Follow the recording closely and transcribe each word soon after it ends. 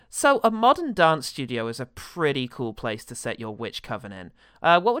So a modern dance studio is a pretty cool place to set your witch coven in.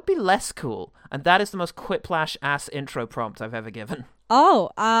 What would be less cool? And that is the most quiplash-ass intro prompt I've ever given.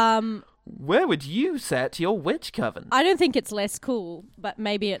 Where would you set your witch coven? I don't think it's less cool, but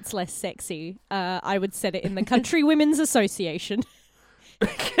maybe it's less sexy. I would set it in the Country Women's Association.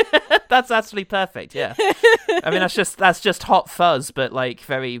 That's actually perfect, yeah. I mean, that's just hot fuzz, but like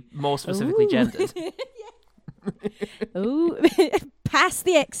very more specifically gendered. Ooh, pass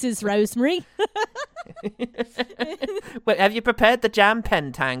the X's, Rosemary. Wait, have you prepared the jam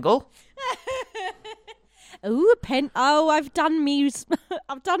pentangle? Ooh, a pen. Oh, I've done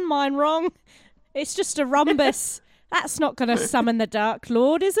mine wrong. It's just a rhombus. That's not going to summon the Dark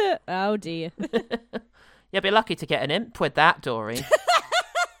Lord, is it? Oh dear. You'll be lucky to get an imp with that, Doreen.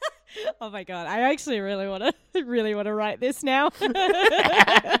 Oh my god, I actually really want to write this now.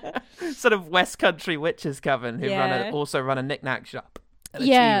 Sort of West Country witches coven who also run a knick-knack shop and a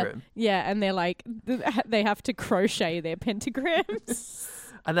tea room. Yeah, and they're like, they have to crochet their pentagrams.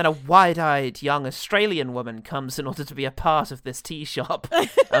 And then a wide-eyed young Australian woman comes in order to be a part of this tea shop,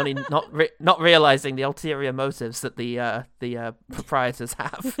 only not realizing the ulterior motives that the proprietors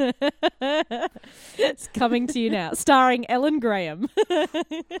have. It's coming to you now, starring Ellen Graham.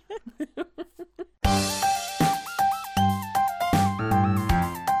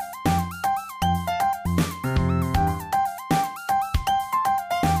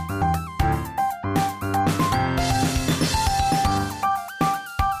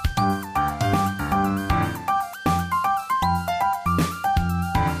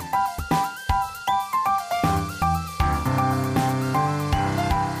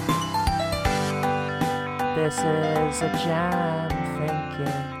 This is a jam thinking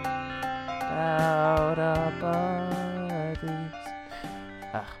about our bodies.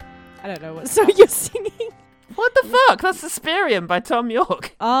 I don't know what song you're singing. What the fuck? That's Suspirium by Tom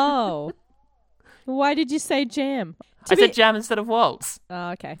York. Oh. Why did you say jam? I said jam instead of waltz.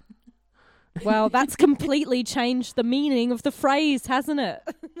 Oh, okay. Well, that's completely changed the meaning of the phrase, hasn't it?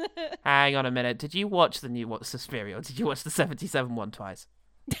 Hang on a minute. Did you watch the new Suspiria, or did you watch the 77 one twice?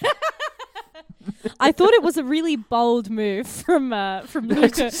 I thought it was a really bold move from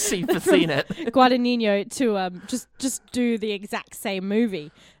Luca Guadagnino to just do the exact same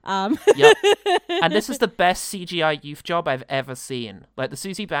movie. Yep. And this is the best CGI youth job I've ever seen. Like, the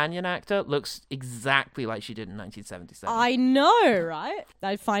Susie Bannion actor looks exactly like she did in 1977. I know, right?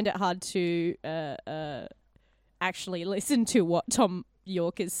 I find it hard to actually listen to what Tom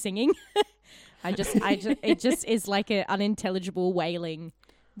York is singing. It just is like an unintelligible wailing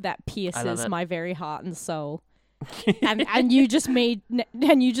that pierces my very heart and soul. and you just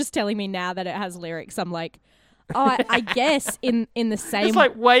telling me now that it has lyrics, I'm like, oh, I guess in the same... It's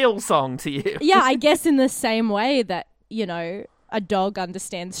like whale song to you. Yeah, I guess in the same way that, you know, a dog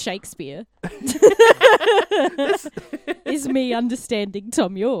understands Shakespeare. Is me understanding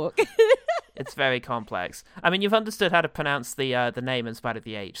Tom York. It's very complex. I mean, you've understood how to pronounce the name in spite of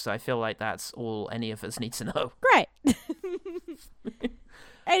the H, so I feel like that's all any of us need to know. Great.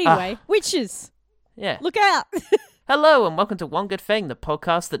 Anyway, witches. Yeah. Look out. Hello and welcome to One Good Thing, the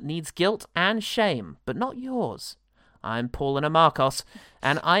podcast that needs guilt and shame, but not yours. I'm Paulina Marcos,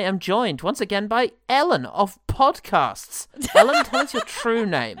 and I am joined once again by Ellen of Podcasts. Ellen, tell us your true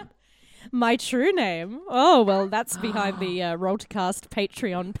name. My true name? Oh, well, that's behind the Rollcast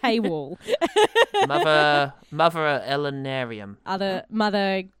Patreon paywall. Mother Ellenarium.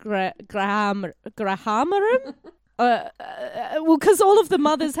 Mother Grahamarum? Well, because all of the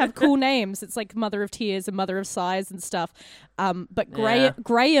mothers have cool names. It's like Mother of Tears and Mother of Sighs and stuff. But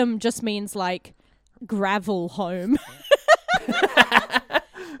Graham just means like gravel home.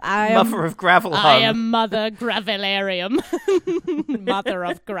 Mother of gravel home. I am Mother Gravelarium. Mother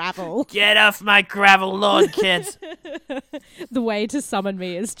of gravel. Get off my gravel lawn, kids. The way to summon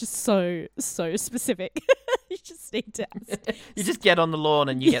me is just so specific. You just need to... You just get on the lawn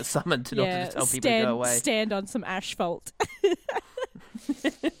and you get summoned in order to tell people to go away. Stand on some asphalt.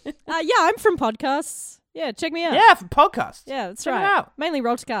 I'm from podcasts. Yeah, check me out. Yeah, from podcasts. Yeah, that's check right. It out. Mainly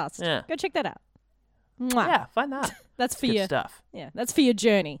Rollcast. Yeah. Go check that out. Mwah. Yeah, find that. That's for good your stuff. Yeah, that's for your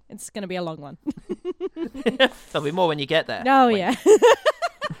journey. It's going to be a long one. There'll be more when you get there. Oh, yeah.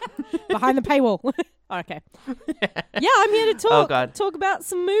 Behind the paywall. Okay. Yeah, I'm here to talk about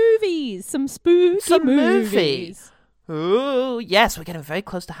some movies, some spooky movies. Ooh, yes, we're getting very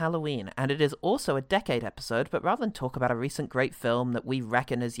close to Halloween, and it is also a decade episode, but rather than talk about a recent great film that we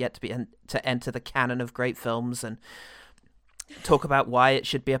reckon is yet to enter the canon of great films and talk about why it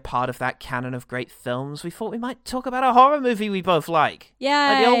should be a part of that canon of great films, we thought we might talk about a horror movie we both like. Yay.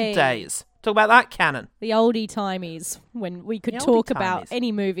 Like the old days. Talk about that canon. The oldie timies, when we could The talk oldie about timies.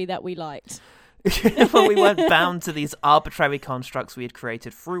 any movie that we liked. When we weren't bound to these arbitrary constructs we had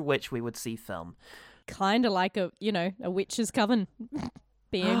created through which we would see film. Kind of like a witch's coven.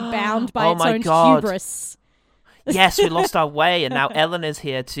 Being bound by Oh its my own God. hubris. Yes, we lost our way, and now Ellen is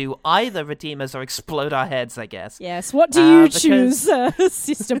here to either redeem us or explode our heads, I guess. Yes, what do you because- choose,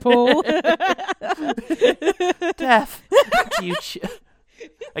 Sister Paul? Death. Do you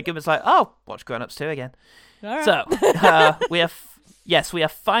and Gilbert's like, oh, watch Grown Ups 2 again. All right. So, we are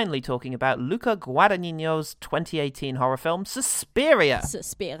finally talking about Luca Guadagnino's 2018 horror film, Suspiria.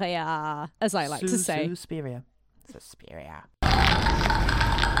 Suspiria, as I like to say. Suspiria.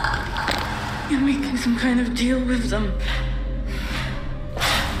 You're making some kind of deal with them.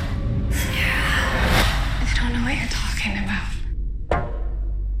 I don't know what you're talking about.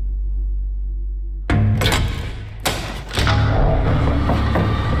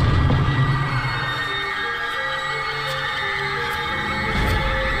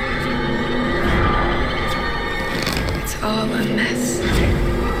 It's all a mess.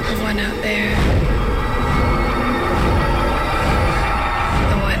 The one out there.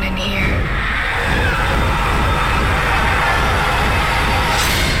 The one in here.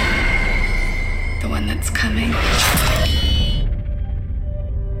 The one that's coming.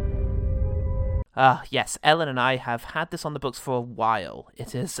 Yes, Ellen and I have had this on the books for a while.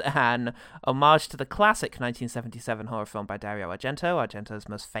 It is an homage to the classic 1977 horror film by Dario Argento, Argento's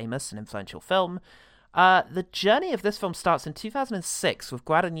most famous and influential film. The journey of this film starts in 2006 with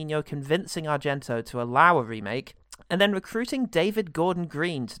Guadagnino convincing Argento to allow a remake, and then recruiting David Gordon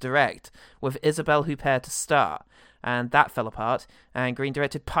Green to direct, with Isabelle Huppert to star. And that fell apart, and Green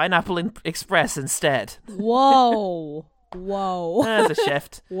directed Pineapple Express instead. Whoa. Whoa. There's a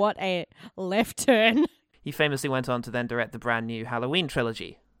shift. What a left turn. He famously went on to then direct the brand new Halloween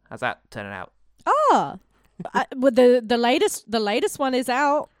trilogy. How's that turning out? Oh. Well, the latest one is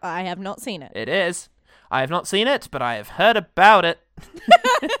out. I have not seen it. It is. I have not seen it, but I have heard about it.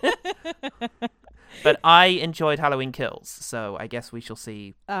 But I enjoyed Halloween Kills, so I guess we shall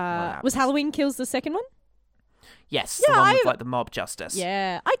see. What happens. Was Halloween Kills the second one? Yes, Yeah, the one with like the mob justice.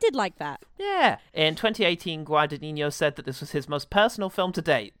 Yeah, I did like that. Yeah. In 2018, Guadagnino said that this was his most personal film to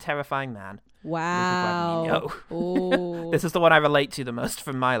date. Terrifying man. Wow. Oh, This is the one I relate to the most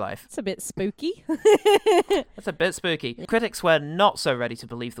from my life. it's a bit spooky. That's a bit spooky. Critics were not so ready to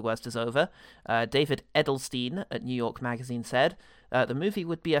believe the worst is over. David Edelstein at New York Magazine said the movie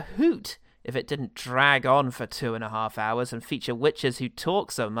would be a hoot if it didn't drag on for 2.5 hours and feature witches who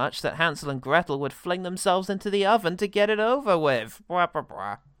talk so much that Hansel and Gretel would fling themselves into the oven to get it over with. Blah, blah,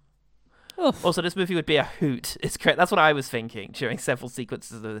 blah. Oof. Also, this movie would be a hoot. It's correct. That's what I was thinking during several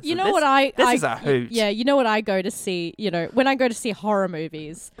sequences of this. You know this, what This is a hoot. Yeah, you know what I go to see. When I go to see horror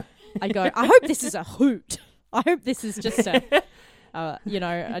movies, I go, I hope this is a hoot. I hope this is just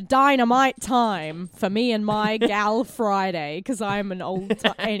a dynamite time for me and my gal Friday, because I'm an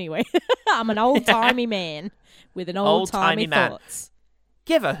anyway. I'm an old-timey man with an old-timey man. thoughts.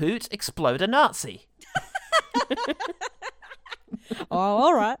 Give a hoot, explode a Nazi. Oh,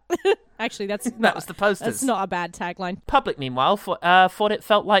 all right. Actually, that was the posters. That's not a bad tagline. Public, meanwhile, thought it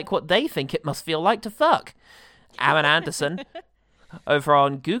felt like what they think it must feel like to fuck. Aaron Anderson, over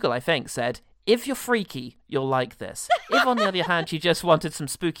on Google, I think, said, if you're freaky, you'll like this. If, on the other hand, you just wanted some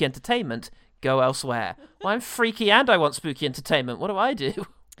spooky entertainment, go elsewhere. Well, I'm freaky and I want spooky entertainment. What do I do?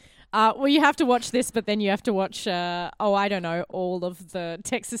 Well, you have to watch this, but then you have to watch, I don't know, all of the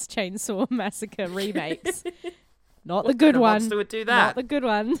Texas Chainsaw Massacre remakes. Not the good one. Monster would do that? Not the good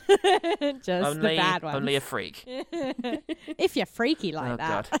one. Just the bad one. Only a freak. If you're freaky like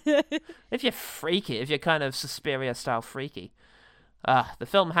that. God. If you're freaky, if you're kind of Suspiria-style freaky. The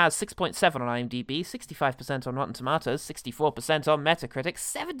film has 6.7 on IMDb, 65% on Rotten Tomatoes, 64% on Metacritic,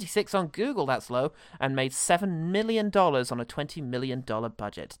 76% on Google, that's low, and made $7 million on a $20 million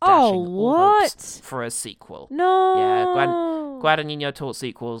budget. Oh, dashing all what? hopes for a sequel. No. Yeah, Guadagnino taught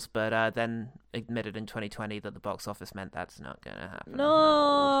sequels, but then admitted in 2020 that the box office meant that's not going to happen.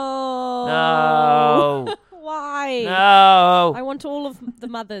 No. No. Why? No. I want all of the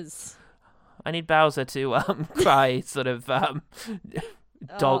mothers. I need Bowser to cry sort of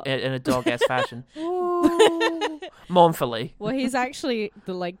dog in a dog-esque fashion. Mournfully. Well, he's actually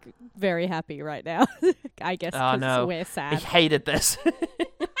very happy right now. I guess Oh, no. we're He sad. hated this.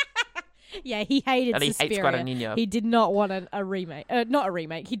 Yeah, he hated And he hates Suspiria. Guadagnino. He did not want a remake. Not a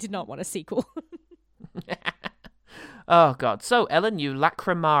remake. He did not want a sequel. Oh, God. So, Ellen, you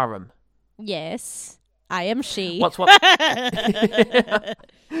lacrimarum. Yes, I am she. What's what? I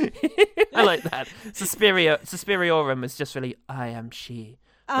like that. Suspiriorum is just really, I am she.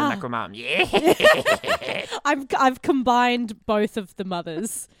 macromom. Yeah. I've combined both of the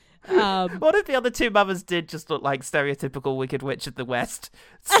mothers. What if the other two mothers did just look like stereotypical Wicked Witch of the West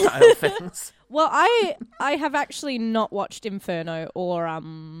style things? Well, I have actually not watched Inferno or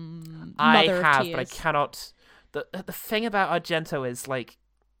Mother of Tears. But I cannot. The thing about Argento is like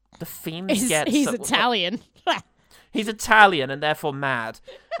the themes He's Italian. He's Italian and therefore mad.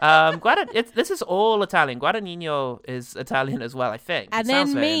 This is all Italian. Guadagnino is Italian as well, I think. And it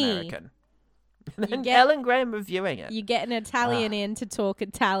sounds then very me. American. And then Ellen Graham reviewing it. You get an Italian in to talk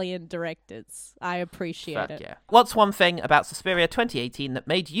Italian directors. I appreciate it. Yeah. What's one thing about Suspiria 2018 that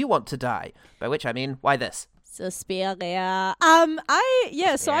made you want to die? By which I mean, why this? Suspiria. I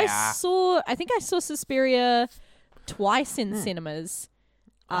think I saw Suspiria twice in cinemas.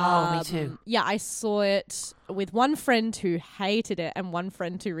 Me too. Yeah, I saw it with one friend who hated it and one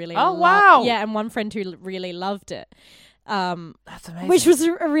friend who really wow. Yeah, and one friend who really loved it. That's amazing. Which was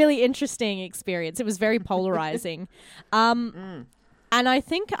a really interesting experience. It was very polarizing. And I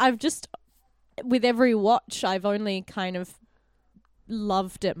think I've just, with every watch, I've only kind of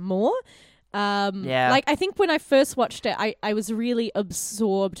loved it more. Like, I think when I first watched it, I was really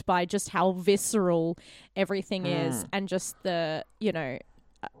absorbed by just how visceral everything is, and just the,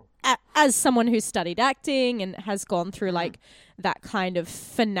 as someone who's studied acting and has gone through like that kind of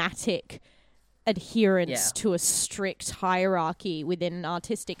fanatic adherence to a strict hierarchy within an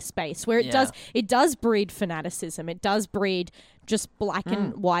artistic space where it does breed fanaticism. It does breed just black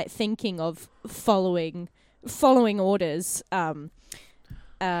and white thinking of following orders, and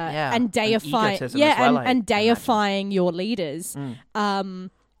deifying and deifying your leaders. Similar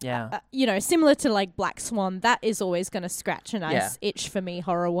to like Black Swan, that is always going to scratch a nice itch for me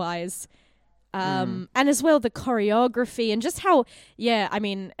horror-wise. And as well the choreography and just how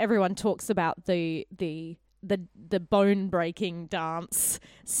everyone talks about the bone-breaking dance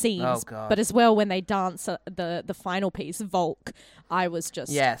scenes, but as well when they dance the final piece, Volk, I was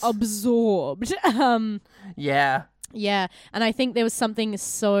just absorbed. And I think there was something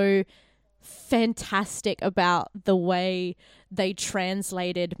so fantastic about the way they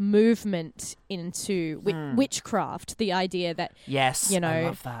translated movement into witchcraft. The idea that I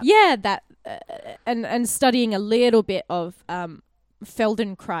love that. And studying a little bit of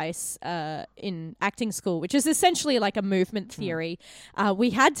Feldenkrais in acting school, which is essentially like a movement theory. We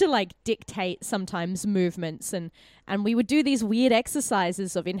had to like dictate sometimes movements, and we would do these weird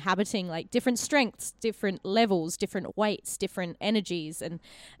exercises of inhabiting like different strengths, different levels, different weights, different energies, and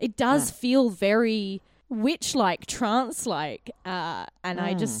it does feel very witch-like, trance-like, and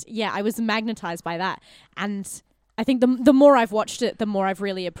I was magnetized by that. And I think the more I've watched it, the more I've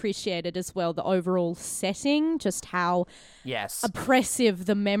really appreciated as well the overall setting, just how oppressive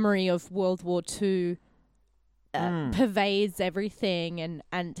the memory of World War II pervades everything,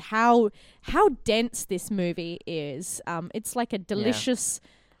 and how dense this movie is. It's like a delicious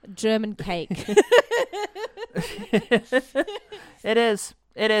German cake. It is.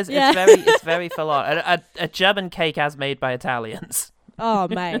 It's very full on. A German cake as made by Italians. Oh,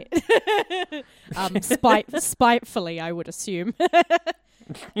 mate. Spitefully, I would assume.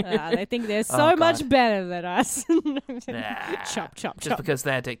 They think they're so much better than us. Chop, chop, just because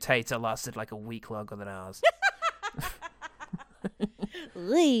their dictator lasted like a week longer than ours.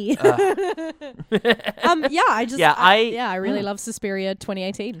 I really love Suspiria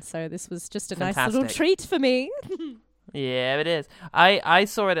 2018, so this was just a nice little treat for me. Yeah, it is. I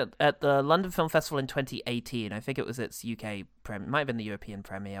saw it at the London Film Festival in 2018. I think it was its UK premiere. It might have been the European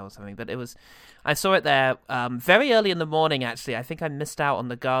premiere or something, but I saw it there very early in the morning, actually. I think I missed out on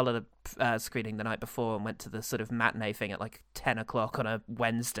the gala screening the night before and went to the sort of matinee thing at like 10 o'clock on a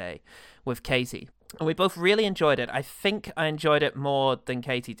Wednesday with Katie. And we both really enjoyed it. I think I enjoyed it more than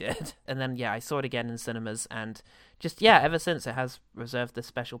Katie did. And then, I saw it again in cinemas, and just, ever since it has reserved this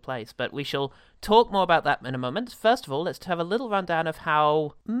special place. But we shall talk more about that in a moment. First of all, let's have a little rundown of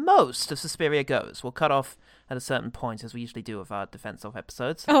how most of Suspiria goes. We'll cut off at a certain point, as we usually do with our Defense of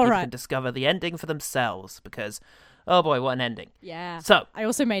episodes. So people can discover the ending for themselves, because, oh boy, what an ending. Yeah. So I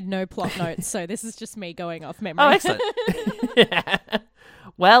also made no plot notes, so this is just me going off memory. Oh, excellent.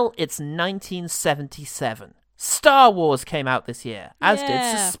 Well, it's 1977. Star Wars came out this year, as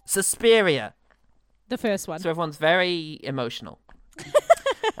did Suspiria. The first one. So everyone's very emotional.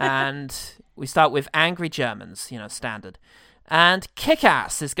 And we start with Angry Germans, standard. And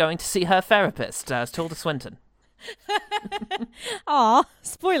Kick-Ass is going to see her therapist, as Tilda Swinton. Aw,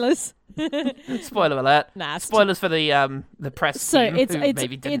 spoilers. Spoiler alert. Nah, spoilers for the press so team.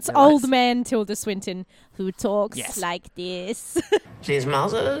 It's old man Tilda Swinton who talks like this. These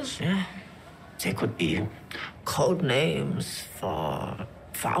mothers, they could be code names for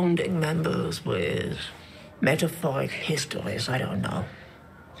founding members with metaphoric histories, I don't know.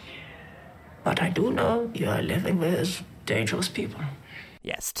 But I do know you are living with dangerous people.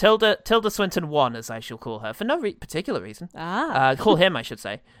 Yes, Tilda Swinton 1, as I shall call her, for no particular reason. Call him, I should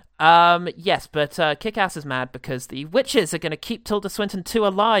say. Yes, but Kick-Ass is mad because the witches are going to keep Tilda Swinton 2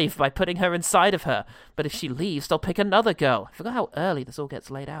 alive by putting her inside of her. But if she leaves, they'll pick another girl. I forgot how early this all gets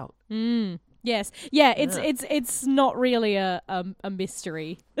laid out. Yes. Yeah, it's not really a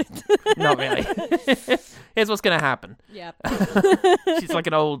mystery. Not really. Here's what's going to happen. Yep. She's like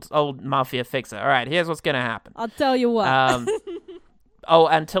an old mafia fixer. All right, here's what's going to happen. I'll tell you what. Oh,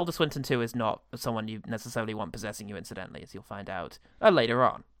 and Tilda Swinton 2 is not someone you necessarily want possessing you, incidentally, as you'll find out later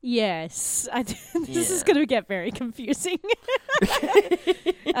on. Yes. This is going to get very confusing.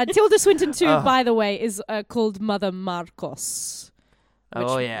 Tilda Swinton 2, by the way, is called Mother Marcos.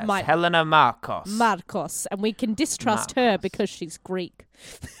 Oh, yes. Helena Marcos. Marcos. And we can distrust her because she's Greek.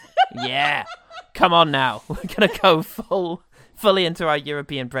 Yeah. Come on now. We're going to go fully into our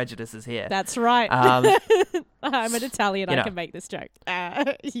European prejudices here. That's right. I'm an Italian. I can make this joke.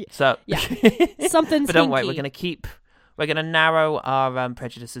 So, yeah, something's. But don't worry, we're going to narrow our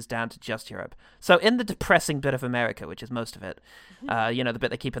prejudices down to just Europe. So, in the depressing bit of America, which is most of it, the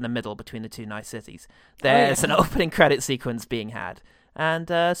bit they keep in the middle between the two nice cities, there's an opening credit sequence being had,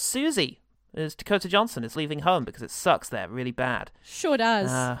 and Susie, as Dakota Johnson, is leaving home because it sucks there really bad. Sure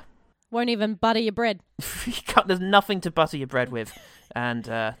does. Won't even butter your bread. There's nothing to butter your bread with. And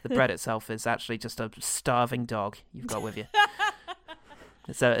the bread itself is actually just a starving dog you've got with you.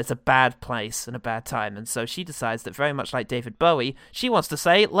 It's a bad place and a bad time. And so she decides that, very much like David Bowie, she wants to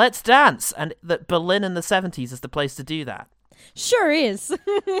say, let's dance. And that Berlin in the 70s is the place to do that. Sure is.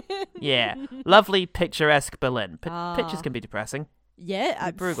 Yeah. Lovely, picturesque Berlin. Pictures can be depressing. Yeah,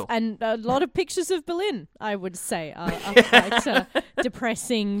 brutal. And a lot of pictures of Berlin, I would say, are quite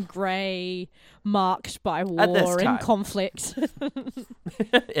depressing, grey, marked by war and conflict.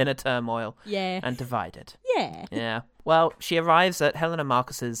 Inner turmoil. Yeah. And divided. Yeah. Yeah. Well, she arrives at Helena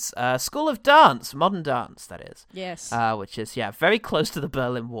Marcos's School of Dance, modern dance, that is. Yes. Which is, very close to the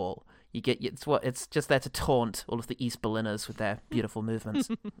Berlin Wall. It's just there to taunt all of the East Berliners with their beautiful movements.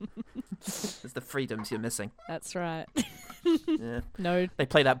 It's the freedoms you're missing. That's right. Yeah. No. They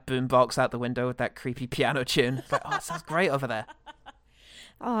play that boombox out the window with that creepy piano tune. It's like, it sounds great over there.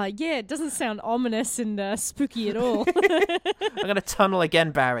 Oh, yeah, it doesn't sound ominous and spooky at all. I'm going to tunnel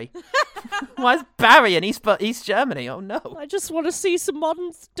again, Barry. Why is Barry in East Germany? Oh, no. I just want to see some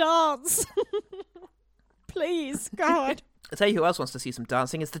modern dance. Please, God. I'll tell you who else wants to see some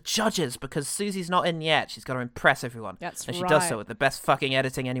dancing is the judges, because Susie's not in yet. She's got to impress everyone. That's and right. And she does so with the best fucking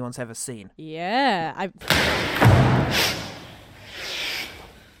editing anyone's ever seen. Yeah.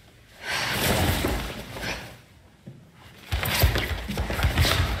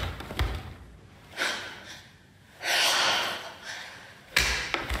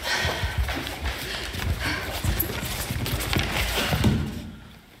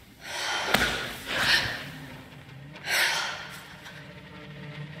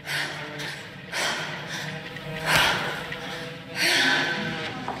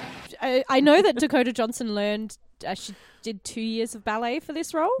 I know that Dakota Johnson learned she did 2 years of ballet for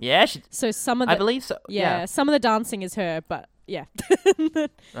this role. Yeah, so some of the, I believe so. Yeah, some of the dancing is her, but yeah.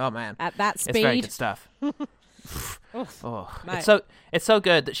 Oh man, at that speed, it's very good stuff. It's so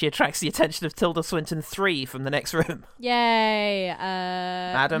good that she attracts the attention of Tilda Swinton 3 from the next room. Yay,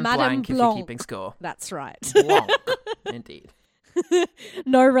 Madame Blanc, if you're keeping score. That's right. Blanc, indeed.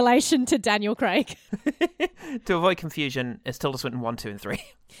 No relation to Daniel Craig. To avoid confusion, it's Tilda Swinton 1, 2, and 3.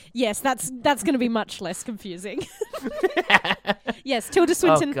 Yes, that's going to be much less confusing. Yes, Tilda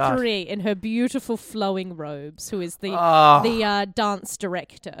Swinton 3 in her beautiful flowing robes, who is the dance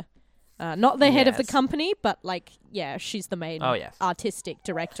director. Not the head of the company, but she's the main artistic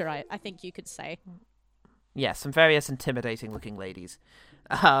director, I think you could say. Yes, some various intimidating looking ladies.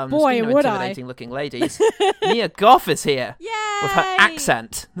 Boy, would intimidating looking ladies. Mia Goth is here. Yay! With her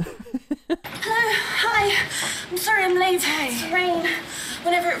accent. Hello, hi. I'm sorry I'm late. It's the rain.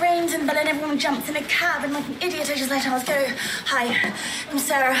 Whenever it rains in Berlin, everyone jumps in a cab, and like an idiot, I just let ours go. Hi, I'm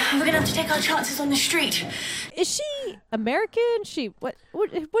Sarah. We're gonna have to take our chances on the street. Is she American? What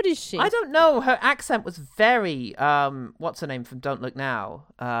is she? I don't know. Her accent was very what's her name from Don't Look Now?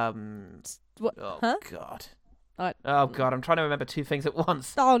 God. Oh God, I'm trying to remember two things at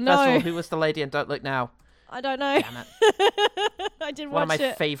once. Oh no. First of all, who was the lady in Don't Look Now? I don't know. Damn it. I didn't watch it. One of my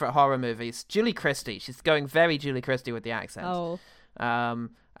it. favourite horror movies. Julie Christie. She's going very Julie Christie with the accent. Oh. And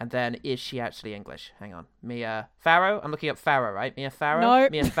then, is she actually English? Hang on. Mia Farrow? I'm looking up Farrow, right? Mia Farrow? No.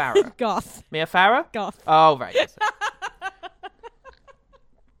 Mia Farrow. Goth. Mia Farrow? Goth. Oh, right. Yes.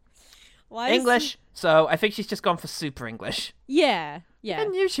 English. So I think she's just gone for super English. Yeah. I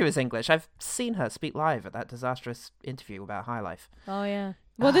knew she was English. I've seen her speak live at that disastrous interview about High Life. Oh yeah.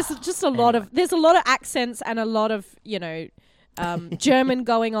 Well, there's just there's a lot of accents and a lot of German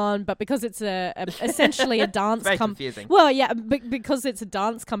going on, but because it's essentially a dance Very confusing. Well, yeah, because it's a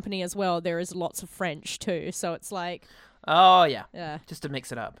dance company as well, there is lots of French too. So it's like, oh yeah, just to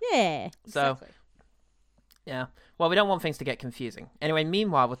mix it up. Yeah. So, exactly. yeah. Well, we don't want things to get confusing. Anyway,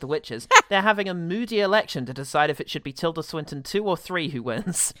 meanwhile, with the witches, they're having a moody election to decide if it should be Tilda Swinton 2 or 3 who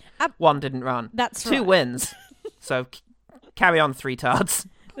wins. One didn't run. That's 2 right. wins. So carry on, 3 tards.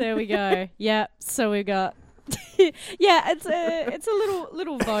 There we go. Yeah. So we got. Yeah, it's a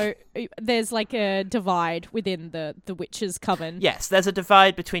little vote. There's like a divide within the witches' coven. Yes, there's a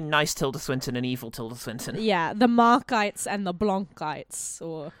divide between nice Tilda Swinton and evil Tilda Swinton. Yeah, the Markites and the Blankites,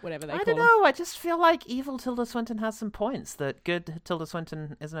 or whatever they call them. I don't know. I just feel like evil Tilda Swinton has some points that good Tilda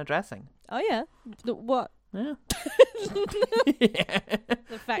Swinton isn't addressing. Oh yeah, what? Yeah.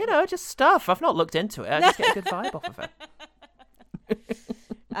 The fact just stuff. I've not looked into it. I just get a good vibe off of it.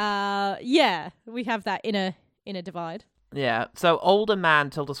 Yeah, we have that inner divide. Yeah, so older man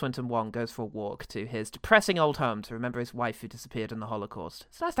Tilda Swinton 1 goes for a walk to his depressing old home to remember his wife who disappeared in the Holocaust.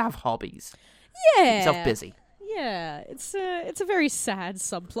 It's nice to have hobbies. Yeah. Keep yourself busy. Yeah, it's a very sad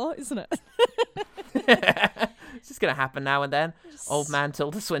subplot, isn't it? It's just going to happen now and then. Old man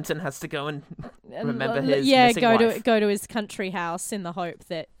Tilda Swinton has to go and remember his missing wife. go to his country house in the hope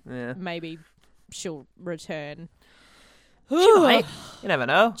that Yeah. maybe she'll return. She might. You never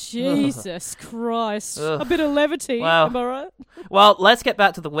know. Jesus Christ. Ugh. A bit of levity, Well. am I right? Well, let's get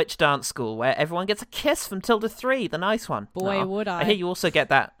back to the witch dance school where everyone gets a kiss from Tilda 3, the nice one. Boy, would I. I hear you also get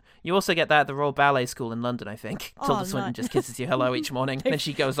that. You also get that at the Royal Ballet School in London, I think. Oh, Tilda Swinton just kisses you hello each morning, then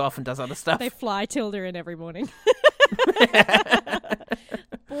she goes off and does other stuff. They fly Tilda in every morning.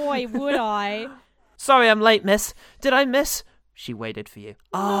 Boy, would I. Sorry I'm late, miss. Did I miss? She waited for you.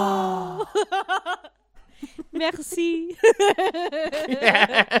 Oh. Merci.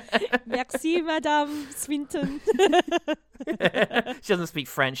 Merci, Madame Swinton. She doesn't speak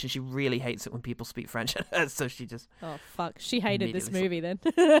French, and she really hates it when people speak French. So she just... Oh, fuck. She hated this movie then.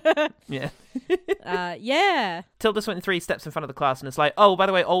 Yeah. Yeah. Tilda Swinton 3 steps in front of the class and it's like, oh, by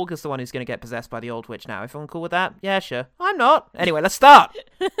the way, Olga's the one who's going to get possessed by the old witch now. Everyone cool with that? Yeah, sure. I'm not. Anyway, let's start.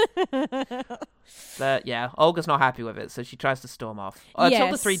 But yeah, Olga's not happy with it, so she tries to storm off.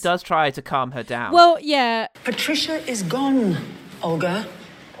 Tilda 3 does try to calm her down. Well, yeah. Patricia is gone, Olga.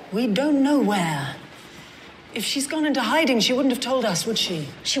 We don't know where. If she's gone into hiding, she wouldn't have told us, would she?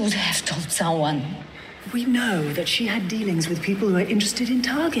 She would have told someone. We know that she had dealings with people who are interested in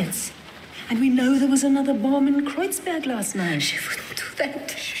targets. And we know there was another bomb in Kreuzberg last night. She wouldn't do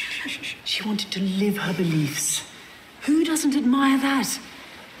that. She wanted to live her beliefs. Who doesn't admire that?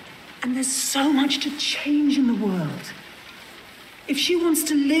 And there's so much to change in the world. If she wants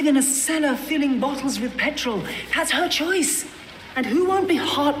to live in a cellar filling bottles with petrol, that's her choice. And who won't be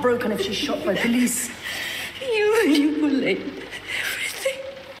heartbroken if she's shot by police? You were late. Everything.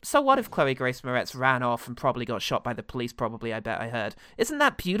 So what if Chloe Grace Moretz ran off and probably got shot by the police, probably, I bet I heard. Isn't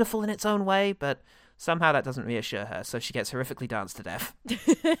that beautiful in its own way? But somehow that doesn't reassure her, so she gets horrifically danced to death.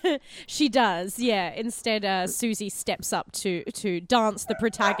 She does, yeah. Instead, Susie steps up to dance the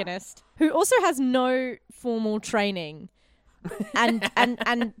protagonist, who also has no formal training.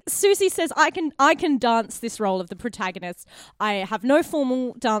 And Susie says, I can dance this role of the protagonist. I have no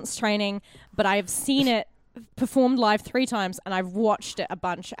formal dance training, but I have seen it performed live 3 times, and I've watched it a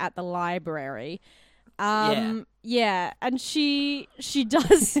bunch at the library. Yeah, and she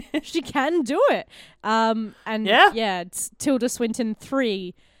does. She can do it. Tilda Swinton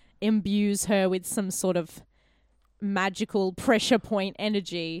 3 imbues her with some sort of magical pressure point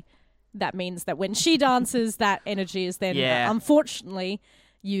energy. That means that when she dances, that energy is then unfortunately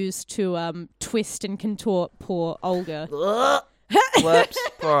used to twist and contort poor Olga. Whoops,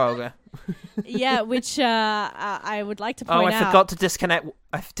 poor Olga. Yeah, which I would like to point out. I forgot to disconnect.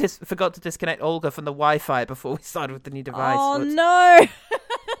 Forgot to disconnect Olga from the Wi-Fi before we started with the new device. Oh no!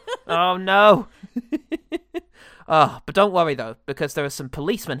 Oh no! But don't worry though, because there are some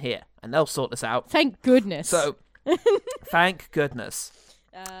policemen here, and they'll sort this out. Thank goodness. So, thank goodness.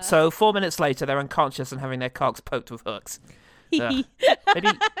 So 4 minutes later, they're unconscious and having their cocks poked with hooks. Maybe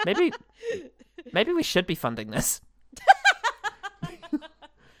we should be funding this.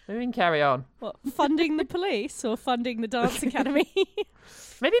 Maybe we can carry on. What, funding the police or funding the dance academy?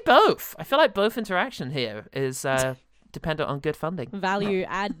 Maybe both. I feel like both interaction here is dependent on good funding. Value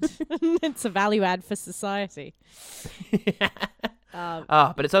add. It's a value add for society.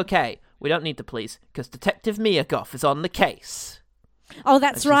 But it's okay. We don't need the police because Detective Mia Goff is on the case. Oh,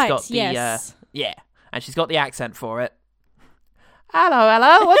 that's she's right. got the, Yes. yeah, and she's got the accent for it.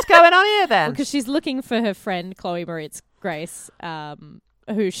 Hello, what's going on here then? Because she's looking for her friend Chloe Moretz Grace,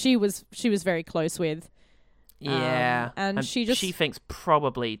 who she was very close with. Yeah, and she thinks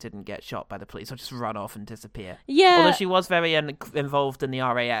probably didn't get shot by the police or just run off and disappear. Yeah, although she was very involved in the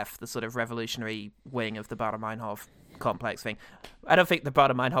RAF, the sort of revolutionary wing of the Baader-Meinhof complex thing. I don't think the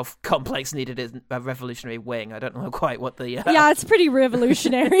Baader-Meinhof complex needed a revolutionary wing. I don't know quite what the yeah, it's pretty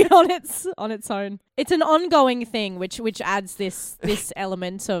revolutionary on its own. It's an ongoing thing, which adds this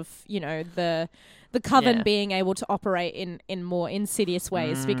element of, you know, the coven being able to operate in more insidious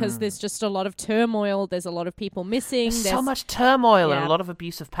ways, because there's just a lot of turmoil. There's a lot of people missing. There's so much turmoil and Yeah. a lot of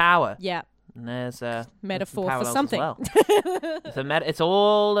abuse of power. Yeah. And there's a Metaphor for parallels as something. well. It's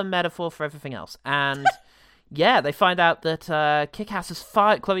all a metaphor for everything else. And yeah, they find out that Kick-Ass's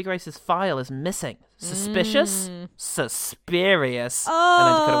Chloe Grace's file is missing. Suspicious? Suspirious.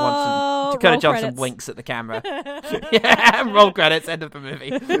 Oh, and then Dakota roll Johnson credits. winks at the camera. Yeah, roll credits, end of the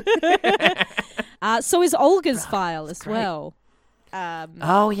movie. So is Olga's file as great. well.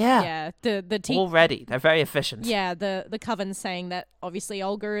 Oh, yeah. Yeah, the Already. They're very efficient. Yeah, the coven's saying that obviously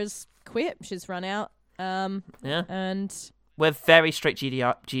Olga has quit. She's run out. Yeah. And We're very strict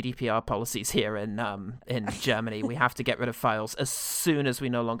GDPR policies here in Germany. We have to get rid of files as soon as we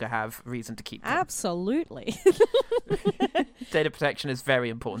no longer have reason to keep them. absolutely. Data protection is very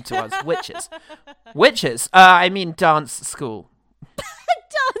important to us. Witches. I mean dance school.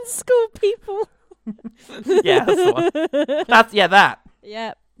 Dance school people. Yeah, that's the one. That.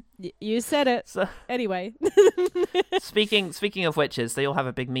 Yeah, you said it. So, Anyway. speaking of witches, they all have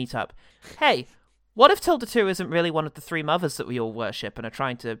a big meetup. Hey, what if Tilda 2 isn't really one of the three mothers that we all worship and are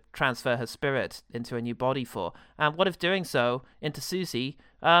trying to transfer her spirit into a new body for? And what if doing so into Susie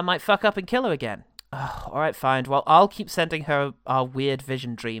might fuck up and kill her again? Oh, all right, fine. Well, I'll keep sending her our weird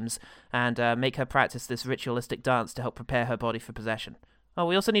vision dreams and make her practice this ritualistic dance to help prepare her body for possession. Oh,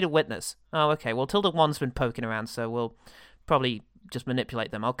 we also need a witness. Oh, okay. Well, Tilda 1's been poking around, so we'll probably just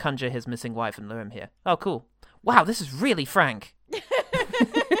manipulate them. I'll conjure his missing wife and lure him here. Oh, cool. Wow, this is really frank.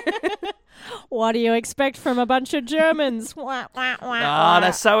 What do you expect from a bunch of Germans? Wah, wah, wah, Oh, wah.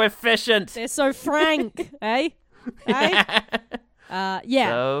 they're so efficient. They're so frank, eh? Yeah.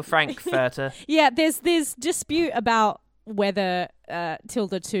 So Frankfurter. Yeah, there's dispute about whether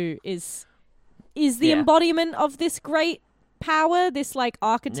Tilda 2 is the embodiment of this great power, this like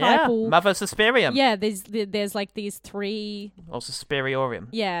archetypal. Yeah, Mother Suspirium. Yeah, there's like these three. Also Suspiriorium.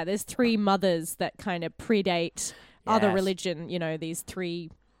 Yeah, there's three mothers that kind of predate other Yes. religion. You know, these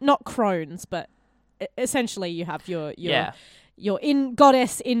three, not crones, but essentially you have your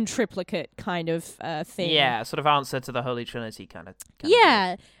goddess in triplicate kind of thing. Yeah, sort of answer to the Holy Trinity kind of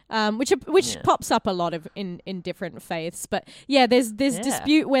Yeah, which Yeah. pops up a lot of in different faiths. But yeah, there's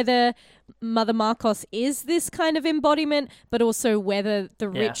dispute whether Mother Marcos is this kind of embodiment, but also whether the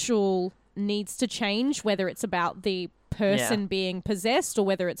ritual needs to change, whether it's about the person being possessed or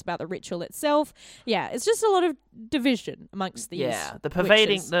whether it's about the ritual itself. Yeah, it's just a lot of division amongst these. Yeah, the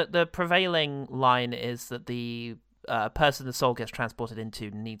prevailing line is that the person the soul gets transported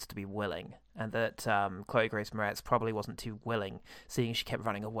into needs to be willing, and that Chloe Grace Moretz probably wasn't too willing, seeing she kept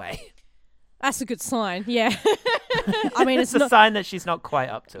running away. That's a good sign. Yeah, I mean it's a sign that she's not quite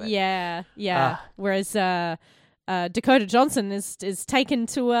up to it. Yeah. Whereas Dakota Johnson is taken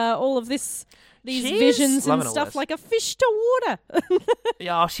to all of these She's visions and loving all stuff this. like a fish to water.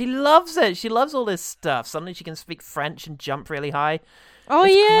 Yeah, she loves it. She loves all this stuff. Suddenly she can speak French and jump really high. Oh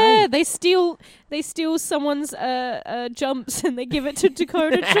It's yeah, great. they steal someone's jumps and they give it to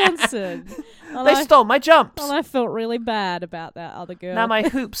Dakota Johnson. And They stole my jumps. I felt really bad about that other girl. Now my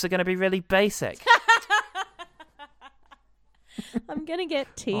hoops are going to be really basic. I'm gonna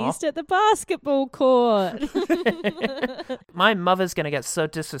get teased at the basketball court. My mother's going to get so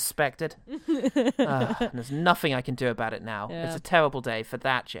disrespected. And there's nothing I can do about it now. Yeah. It's a terrible day for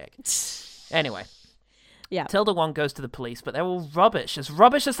that chick. Anyway. Yeah. Tilda 1 goes to the police, but they're all rubbish as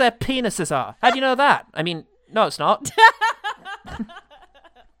their penises are. How do you know that? I mean, no, it's not.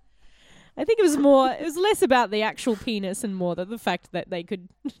 I think it was less about the actual penis and more the fact that they could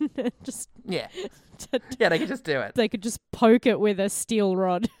just Yeah. Yeah, they can just do it. they could just poke it with a steel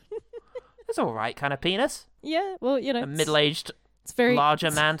rod. It's all right kind of penis. Yeah, well, you know, A middle-aged, it's very larger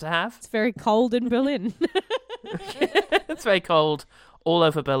man to have. It's very cold in Berlin. It's very cold all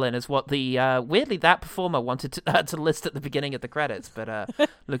over Berlin is what the weirdly that performer wanted to list at the beginning of the credits, but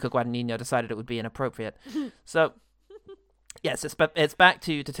Luca Guadagnino decided it would be inappropriate. So yes, it's back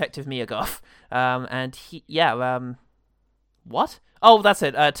to Detective Miyagov, and What? Oh, that's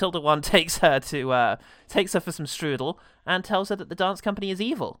it. Tilda 1 takes her for some strudel and tells her that the dance company is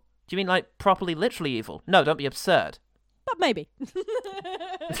evil. Do you mean like properly, literally evil? No, don't be absurd. But maybe.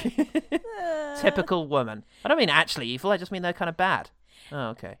 Typical woman. I don't mean actually evil. I just mean they're kind of bad. Oh,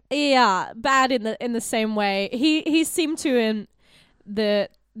 okay. Yeah, bad in the same way. He seemed to in the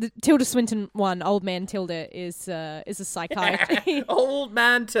Tilda Swinton one, Old Man Tilda is a psychiatrist. Old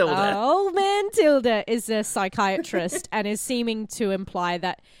Man Tilda. Old Man Tilda is a psychiatrist and is seeming to imply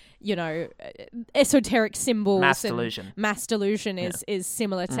that, you know, esoteric symbols mass delusion. Mass delusion is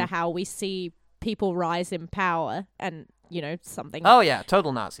similar to how we see people rise in power, and you know, something. Oh yeah,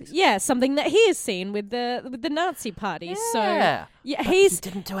 total Nazis. Yeah, something that he has seen with the Nazi party. Yeah. So yeah, he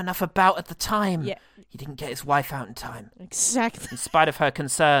didn't do enough about at the time. Yeah. He didn't get his wife out in time. Exactly. In spite of her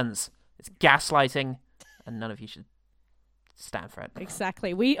concerns. It's gaslighting, and none of you should stand for it.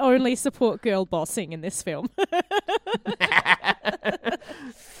 Exactly. We only support girl bossing in this film.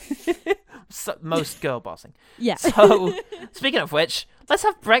 Most girl bossing. Yeah. So, speaking of which, let's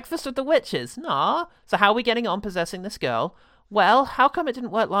have breakfast with the witches. Nah. So how are we getting on possessing this girl? Well, how come it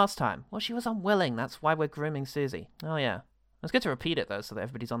didn't work last time? Well, she was unwilling. That's why we're grooming Susie. Oh, yeah. It's good to repeat it, though, so that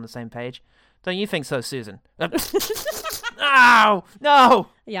everybody's on the same page. Don't you think so, Susan? Ow! No!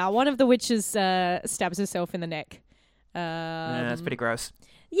 Yeah, one of the witches stabs herself in the neck. Yeah, that's pretty gross.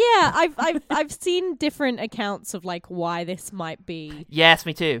 Yeah, I've seen different accounts of like why this might be. Yes,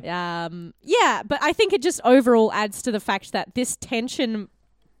 me too. Yeah, but I think it just overall adds to the fact that this tension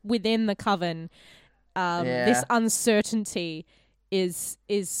within the coven, this uncertainty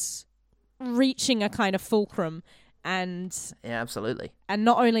is reaching a kind of fulcrum, and yeah, absolutely. And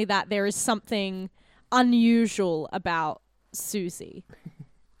not only that, there is something unusual about Susie.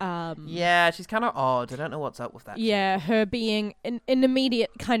 Yeah, she's kind of odd. I don't know what's up with that. Yeah, her being an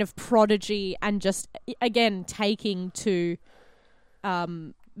immediate kind of prodigy and just, again, taking to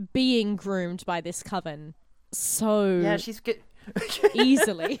being groomed by this coven so she's good.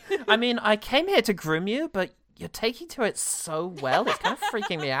 easily. I mean, I came here to groom you, but you're taking to it so well. It's kind of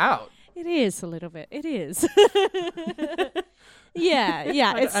freaking me out. It is a little bit. It is.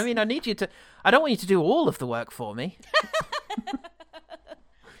 Yeah. I mean, I need you to... I don't want you to do all of the work for me.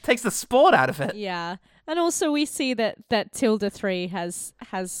 Takes the sport out of it. Yeah. And also we see that Tilda 3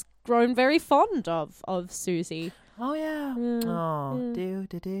 has grown very fond of Susie. Oh, yeah. Do.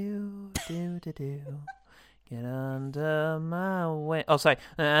 Get under my wing. Oh, sorry.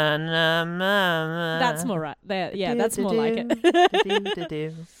 That's more right. Yeah, that's more like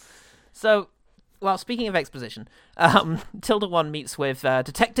it. So, well, speaking of exposition, Tilda 1 meets with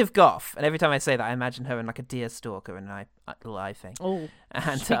Detective Goff, and every time I say that, I imagine her in like a deer stalker and a little eye thing. Oh,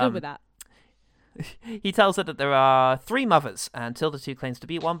 and be good with that. He tells her that there are 3 mothers, and Tilda 2 claims to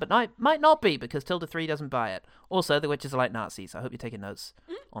be one, but might not be because Tilda 3 doesn't buy it. Also, the witches are like Nazis. I hope you're taking notes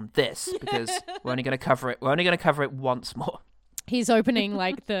on this because we're only going to cover it. We're only going to cover it once more. He's opening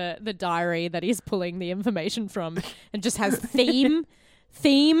like the diary that he's pulling the information from, and just has theme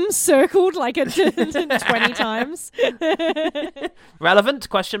circled like 20 times. Relevant ?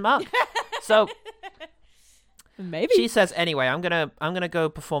 So maybe she says, anyway, I'm gonna go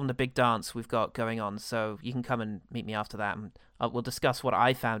perform the big dance we've got going on, so you can come and meet me after that, and we'll discuss what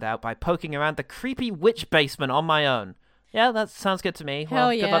I found out by poking around the creepy witch basement on my own. Yeah, that sounds good to me. Hell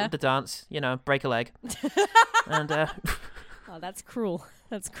well, yeah. Good luck with the dance. Break a leg. And oh, that's cruel.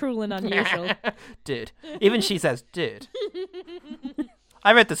 That's cruel and unusual. Dude. Even she says, dude.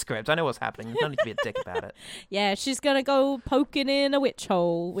 I read the script. I know what's happening. There's no need to be a dick about it. Yeah, she's going to go poking in a witch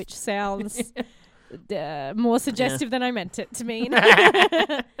hole, which sounds more suggestive than I meant it to mean.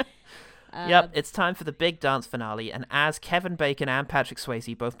 Yep, it's time for the big dance finale, and as Kevin Bacon and Patrick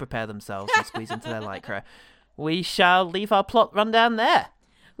Swayze both prepare themselves and squeeze into their lycra, we shall leave our plot rundown there.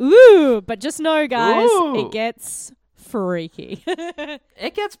 Ooh, but just know, guys, Ooh. It gets freaky.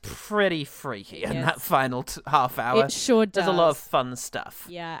 It gets pretty freaky in that final half hour. It sure does. There's a lot of fun stuff.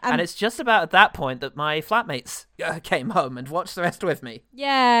 Yeah. And it's just about at that point that my flatmates came home and watched the rest with me.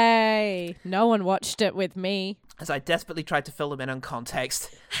 Yay. No one watched it with me. As I desperately tried to fill them in on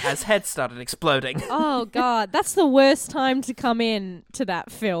context as heads started exploding. Oh, God. That's the worst time to come in to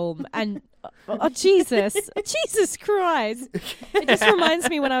that film. And, oh, Jesus. Jesus Christ. It just reminds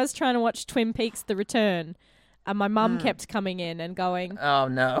me when I was trying to watch Twin Peaks: The Return. And my mum kept coming in and going, oh,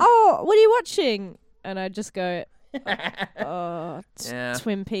 no. Oh, what are you watching? And I'd just go, Yeah.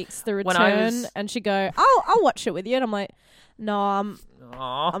 Twin Peaks: The When I Return, was- and she'd go, I'll watch it with you, and I'm like, no,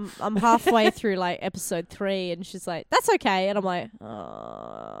 Aw. I'm halfway through like episode 3, and she's like, that's okay, and I'm like,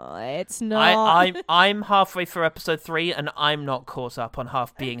 oh, it's not. I'm halfway through episode 3, and I'm not caught up on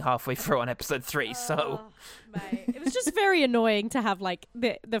being halfway through on episode 3. So Mate, it was just very annoying to have like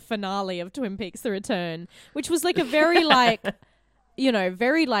the finale of Twin Peaks: The Return, which was like a very like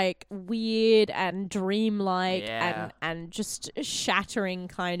very like weird and dreamlike Yeah. and just shattering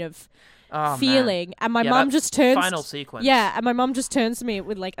kind of oh, feeling. man. And my Yeah, mum that just turns final sequence. Yeah, and my mum just turns to me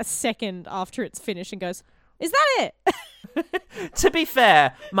with like a second after it's finished and goes, "Is that it?" To be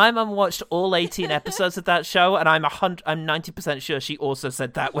fair, my mum watched all 18 episodes of that show, and I'm 90% sure she also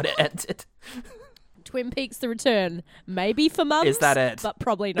said that when it ended. Twin Peaks: The Return, maybe for mums. Is that it? But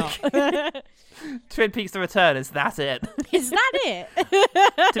probably not. Twin Peaks: The Return, is that it? Is that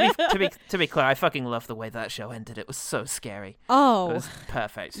it? to be clear, I fucking love the way that show ended. It was so scary. It Oh, was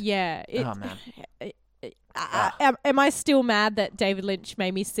perfect. yeah. Oh man. Am I still mad that David Lynch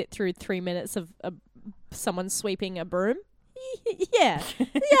made me sit through 3 minutes of someone sweeping a broom? Yeah,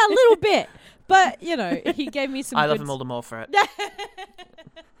 a little bit. But he gave me some. I love good him all the more for it.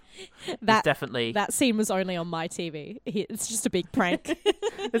 He's that definitely. that scene was only on my TV. It's just a big prank.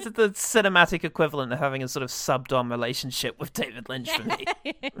 This is the cinematic equivalent of having a sort of sub-dom relationship with David Lynch for me.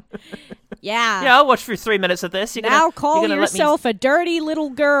 Yeah. Yeah, I'll watch through 3 minutes of this. Now call yourself a dirty little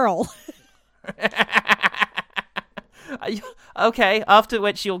girl. Okay, after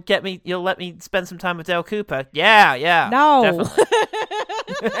which you'll let me spend some time with Dale Cooper. Yeah. No.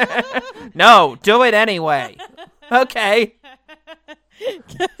 Definitely. No, do it anyway. Okay.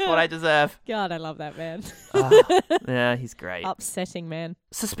 That's what I deserve. God, I love that man. Yeah, he's great. Upsetting man.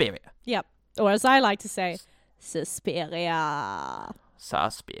 Suspiria. Yep. Or as I like to say, Suspiria.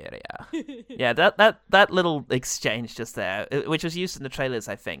 Yeah, that little exchange just there, which was used in the trailers,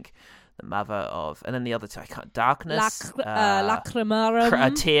 I think. The mother of, and then the other two, I can't. Darkness.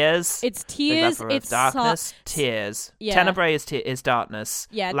 Lacrimarum. Tears. It's tears. The mother of It's darkness. Tears. Yeah. Tenebrae is darkness.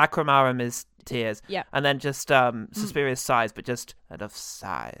 Yeah. Lacrimarum is tears. Yeah. And then just Suspiria's sighs, but just enough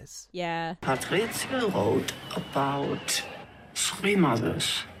sighs. Yeah. Patricia wrote about 3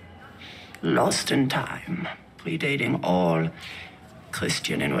 mothers, lost in time, predating all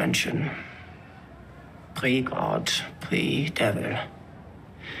Christian invention. Pre-God, pre-devil.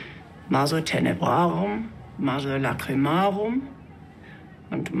 Mother Tenebrarum, Mother Lacrimarum,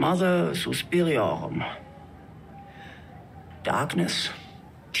 and Mother Suspiriorum. Darkness,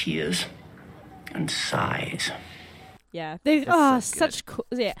 tears, and sighs. Yeah, they so such cool.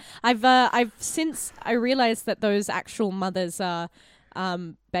 Yeah, I've since I realized that those actual mothers are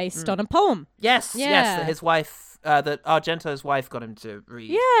based on a poem. Yes, Yeah. that his wife, that Argento's wife got him to read.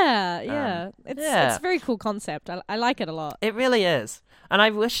 Yeah. It's yeah. a very cool concept. I like it a lot. It really is. And I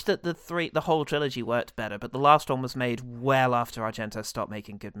wish that the whole trilogy worked better, but the last one was made well after Argento stopped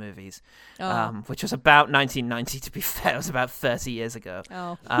making good movies, which was about 1990, to be fair. It was about 30 years ago.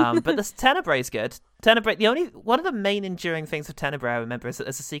 Oh. But the Tenebrae is good. Tenebrae, one of the main enduring things of Tenebrae, I remember, is that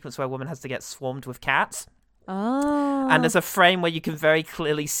there's a sequence where a woman has to get swarmed with cats. Oh. And there's a frame where you can very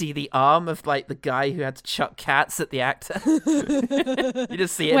clearly see the arm of like the guy who had to chuck cats at the actor. You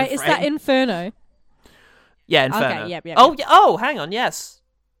just see it Wait, in is frame. that Inferno? Yeah, Inferno. Okay, yep. Oh, oh, hang on, yes.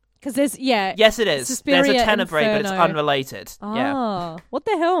 Because there's Yes, it is. Suspiria, There's a Tenebrae, but it's Inferno. unrelated. Oh, Yeah. what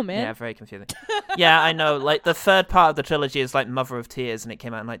the hell, man? Yeah, very confusing. Yeah, I know. Like, the third part of the trilogy is like Mother of Tears, and it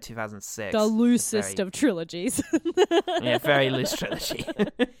came out in like 2006. The loosest Very- of trilogies. Yeah, very loose trilogy.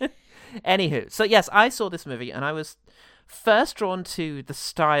 Anywho, so yes, I saw this movie, and I was first drawn to the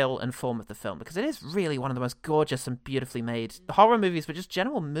style and form of the film, because it is really one of the most gorgeous and beautifully made horror movies, but just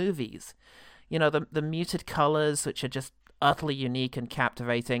general movies. You know, the muted colours, which are just utterly unique and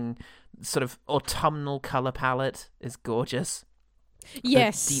captivating, sort of autumnal colour palette is gorgeous.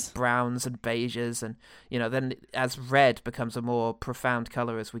 Yes. The deep browns and beiges, and, you know, then as red becomes a more profound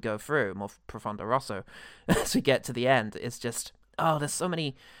colour as we go through, more profondo rosso, as we get to the end, it's just, there's so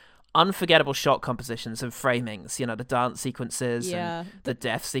many unforgettable shot compositions and framings, you know, the dance sequences Yeah. and the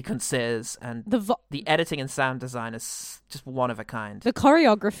death sequences, and The editing and sound design is just one of a kind. the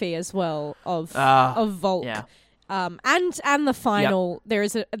choreography as well of Volk. Yeah. And the final there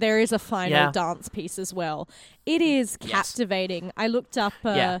is a final Yeah. dance piece as well. It is Yes. captivating. I looked up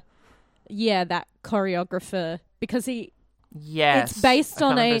that choreographer because Yes. it's based I can't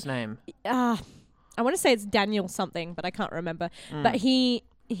on remember a- his name. I want to say it's Daniel something, but I can't remember. But he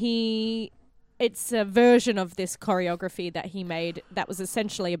it's a version of this choreography that he made that was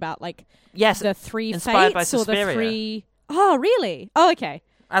essentially about like Yes. the 3 inspired by fates or the Suspiria. 3. Oh, really? Oh, okay.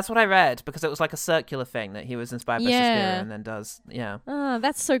 That's what I read, because it was like a circular thing that he was inspired by Suspiria and then does. Yeah. Oh,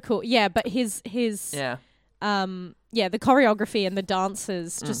 that's so cool. Yeah, but his Yeah. the choreography and the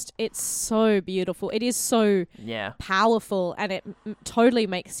dances, just it's so beautiful. It is so powerful, and it totally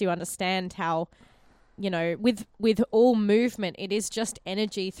makes you understand how, you know, with all movement, it is just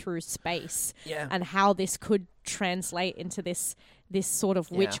energy through space, and how this could translate into this sort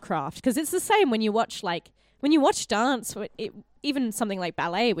of witchcraft. Because it's the same when you watch dance, even something like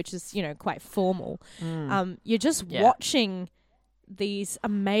ballet, which is, you know, quite formal. You're just watching these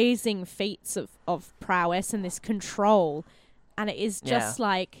amazing feats of prowess and this control, and it is just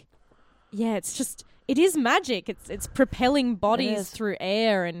like, it is magic. It's propelling bodies through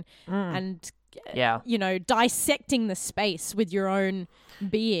air and you know, dissecting the space with your own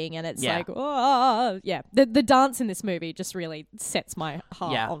being, and it's like, the dance in this movie just really sets my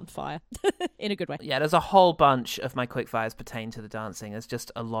heart on fire in a good way. Yeah, there's a whole bunch of my quickfires pertain to the dancing. There's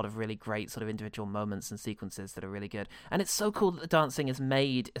just a lot of really great sort of individual moments and sequences that are really good, and it's so cool that the dancing is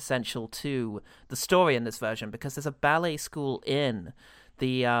made essential to the story in this version, because there's a ballet school in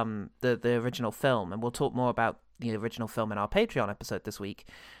the original film, and we'll talk more about the original film in our Patreon episode this week.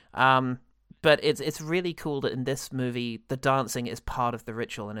 But it's really cool that in this movie, the dancing is part of the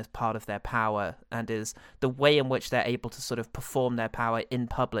ritual and is part of their power, and is the way in which they're able to sort of perform their power in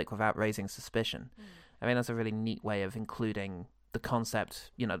public without raising suspicion. I mean, that's a really neat way of including the concept,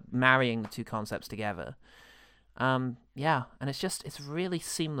 you know, marrying the two concepts together. And it's really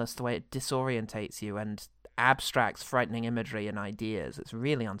seamless the way it disorientates you and abstracts frightening imagery and ideas. It's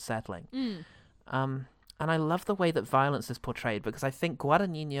really unsettling. And I love the way that violence is portrayed, because I think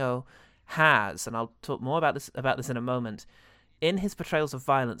Guadagnino has, and I'll talk more about this in a moment, in his portrayals of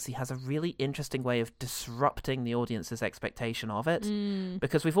violence, he has a really interesting way of disrupting the audience's expectation of it.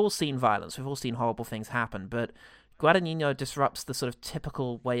 Because we've all seen violence, we've all seen horrible things happen, but Guadagnino disrupts the sort of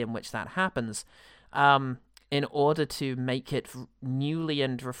typical way in which that happens, in order to make it newly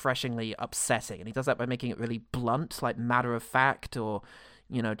and refreshingly upsetting. And he does that by making it really blunt, like matter of fact, or,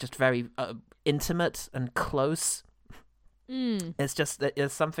 you know, just very intimate and close. It's just that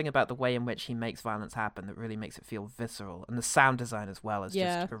there's something about the way in which he makes violence happen that really makes it feel visceral, and the sound design as well is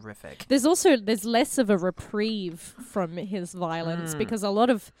just horrific. There's less of a reprieve from his violence, because a lot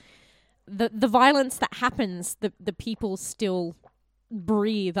of the violence that happens, the people still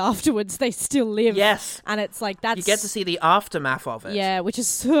breathe afterwards. They still live. Yes, and it's like that's, you get to see the aftermath of it. Yeah, which is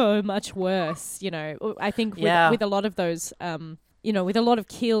so much worse. You know, I think with a lot of those. You know, with a lot of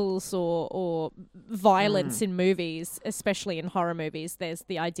kills or violence in movies, especially in horror movies, there's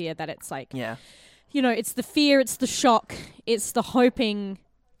the idea that it's like, you know, it's the fear, it's the shock, it's the hoping,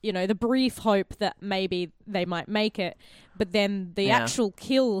 you know, the brief hope that maybe they might make it. But then the actual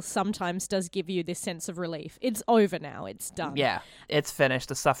kill sometimes does give you this sense of relief. It's over now. It's done. Yeah, it's finished.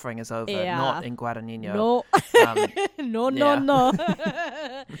 The suffering is over. Yeah. Not in Guadagnino. No. No.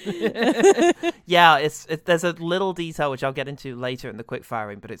 Yeah, there's a little detail which I'll get into later in the quick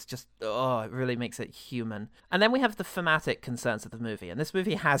firing, but it's just, it really makes it human. And then we have the thematic concerns of the movie. And this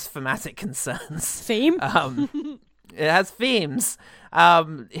movie has thematic concerns. Theme? It has themes.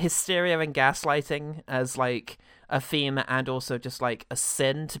 Hysteria and gaslighting as like a theme, and also just like a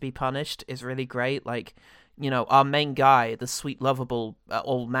sin to be punished is really great. Like, you know, our main guy, the sweet, lovable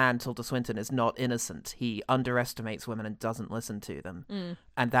old man, Tilda Swinton, is not innocent. He underestimates women and doesn't listen to them.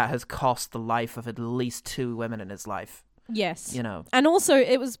 And that has cost the life of at least 2 women in his life. Yes. You know. And also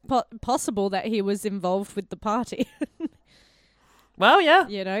it was possible that he was involved with the party. Well, yeah.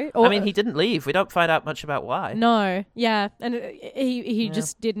 You know? I mean, he didn't leave. We don't find out much about why. No. Yeah. And he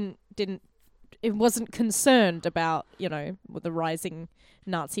just didn't it wasn't concerned about, you know, what the rising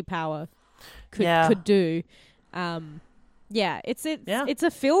Nazi power could do. It's a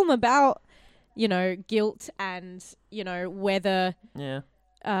film about, you know, guilt and, you know, whether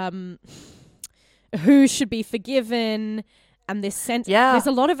who should be forgiven, and this sense. There's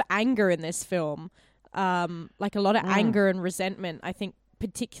a lot of anger in this film, like a lot of anger and resentment. I think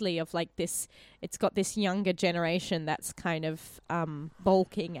particularly of like this. It's got this younger generation that's kind of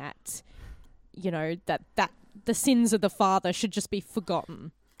balking at, you know, that the sins of the father should just be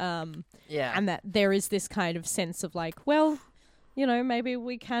forgotten. And that there is this kind of sense of like, well, you know, maybe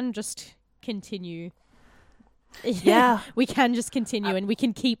we can just continue. We can just continue, and we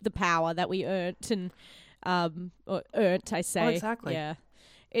can keep the power that we earned and earned. I say, well, exactly. Yeah,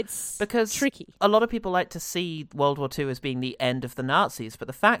 it's because tricky. A lot of people like to see World War II as being the end of the Nazis, but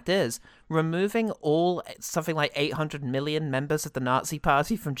the fact is, removing all something like 800 million members of the Nazi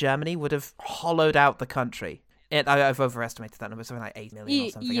Party from Germany would have hollowed out the country. I've overestimated that number, something like 8 million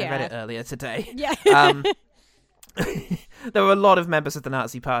or something. I read it earlier today. Yeah. there were a lot of members of the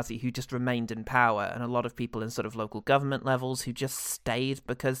Nazi Party who just remained in power, and a lot of people in sort of local government levels who just stayed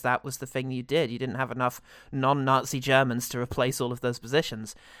because that was the thing you did. You didn't have enough non-Nazi Germans to replace all of those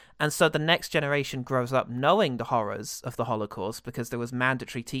positions. And so the next generation grows up knowing the horrors of the Holocaust because there was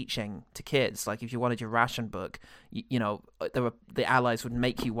mandatory teaching to kids. Like if you wanted your ration book, the Allies would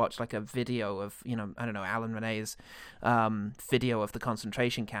make you watch like a video of, Alan René's video of the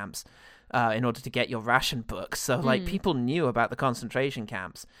concentration camps. In order to get your ration book. So, people knew about the concentration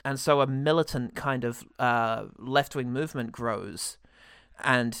camps. And so a militant kind of left-wing movement grows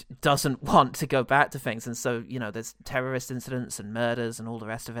and doesn't want to go back to things. And so, there's terrorist incidents and murders and all the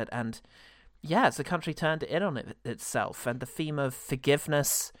rest of it. And, it's the country turned in on itself. And the theme of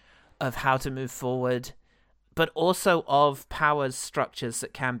forgiveness, of how to move forward, but also of power structures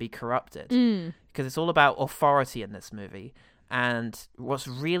that can be corrupted. Because it's all about authority in this movie. And what's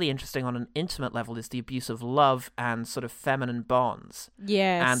really interesting on an intimate level is the abuse of love and sort of feminine bonds.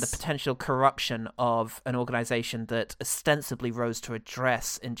 Yes. And the potential corruption of an organization that ostensibly rose to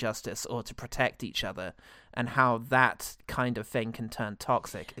address injustice or to protect each other. And how that kind of thing can turn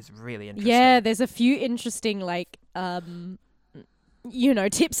toxic is really interesting. Yeah, there's a few interesting,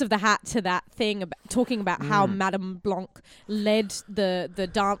 tips of the hat to that thing, talking about how Madame Blanc led the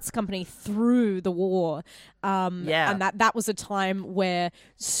dance company through the war. And that was a time where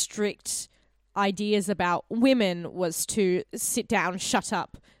strict ideas about women was to sit down, shut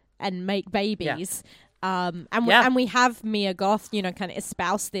up, and make babies. And we have Mia Goth, kind of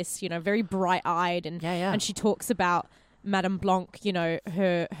espouse this, very bright-eyed, and she talks about Madame Blanc,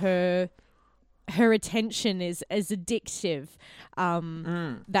 her attention is as addictive,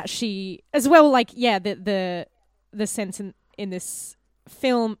 that she as well, the sense in this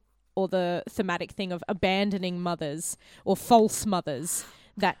film, or the thematic thing of abandoning mothers or false mothers,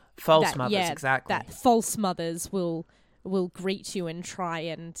 exactly, that false mothers will greet you and try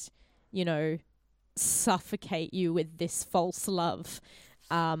and suffocate you with this false love.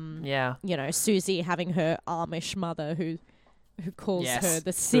 Susie having her Amish mother who calls her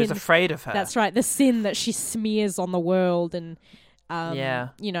the sin. Who's afraid of her. That's right, the sin that she smears on the world, and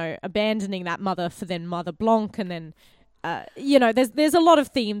abandoning that mother for then Mother Blanc, and then there's a lot of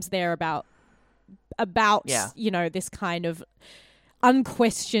themes there about this kind of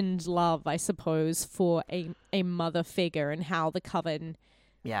unquestioned love, I suppose, for a mother figure, and how the Coven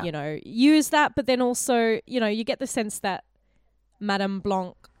use that, but then also you get the sense that Madame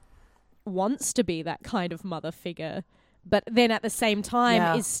Blanc wants to be that kind of mother figure, but then at the same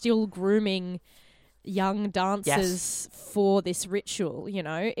time is still grooming young dancers for this ritual.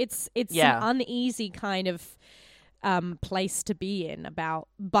 It's an uneasy kind of place to be in, about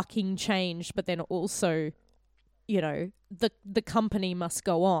bucking change, but then also the company must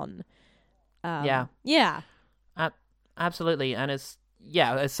go on. Absolutely. And as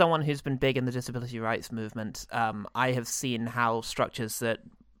someone who's been big in the disability rights movement, I have seen how structures that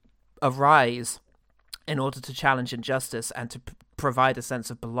arise in order to challenge injustice and to provide a sense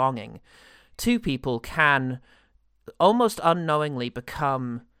of belonging to people can almost unknowingly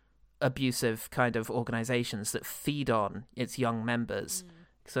become abusive kind of organizations that feed on its young members,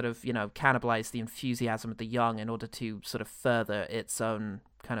 sort of, cannibalize the enthusiasm of the young in order to sort of further its own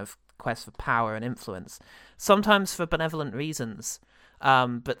kind of quest for power and influence, sometimes for benevolent reasons.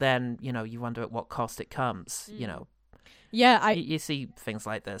 But then, you wonder at what cost it comes, you see things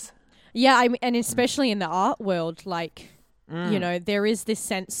like this. Yeah, and especially in the art world, there is this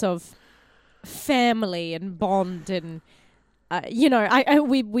sense of family and bond, and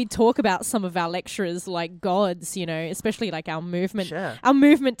we talk about some of our lecturers like gods, especially like our movement. Sure. Our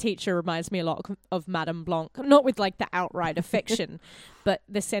movement teacher reminds me a lot of Madame Blanc, not with like the outright affection, but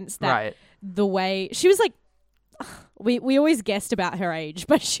the sense that the way she was like. We always guessed about her age,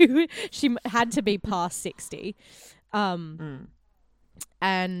 but she had to be past 60,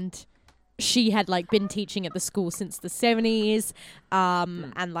 and she had like been teaching at the school since the 70s,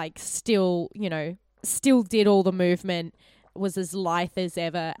 and like still did all the movement, was as lithe as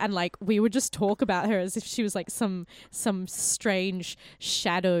ever, and like we would just talk about her as if she was like some strange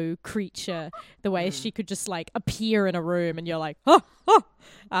shadow creature, the way she could just like appear in a room and you're like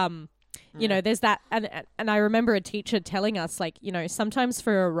there's that, and I remember a teacher telling us, like, sometimes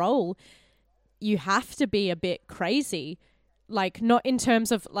for a role you have to be a bit crazy, like not in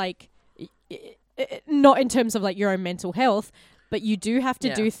terms of like your own mental health, but you do have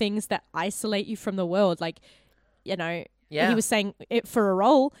to do things that isolate you from the world, like he was saying it for a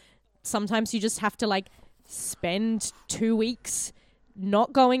role. Sometimes you just have to like spend 2 weeks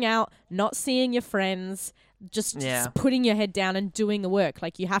not going out, not seeing your friends, just putting your head down and doing the work.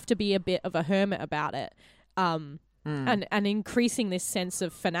 Like you have to be a bit of a hermit about it. and increasing this sense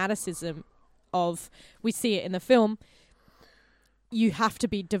of fanaticism of, we see it in the film, you have to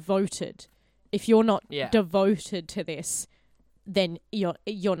be devoted. If you're not devoted to this, then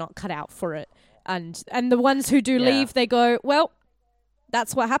you're not cut out for it. And the ones who do leave, they go, well,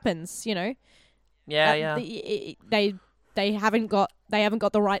 that's what happens, you know. They haven't got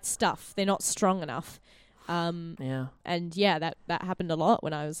the right stuff. They're not strong enough. And that happened a lot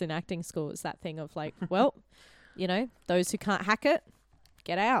when I was in acting school. It's that thing of like, well, you know, those who can't hack it,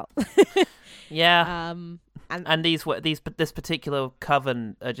 get out. And this particular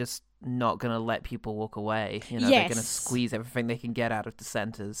coven are just not going to let people walk away. You know, they're going to squeeze everything they can get out of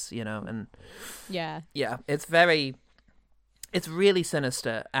dissenters. You know, and it's really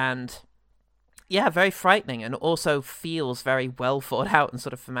sinister and very frightening, and also feels very well thought out and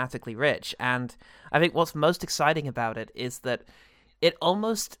sort of thematically rich. And I think what's most exciting about it is that it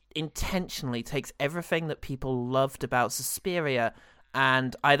almost intentionally takes everything that people loved about Suspiria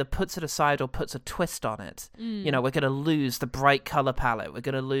and either puts it aside or puts a twist on it. You know, we're going to lose the bright color palette. We're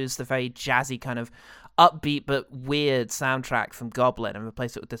going to lose the very jazzy kind of upbeat but weird soundtrack from Goblin and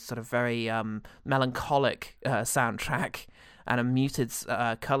replace it with this sort of very melancholic soundtrack and a muted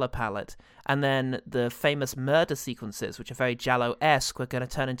color palette. And then the famous murder sequences, which are very Giallo-esque, we're going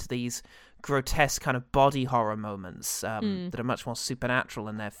to turn into these grotesque kind of body horror moments that are much more supernatural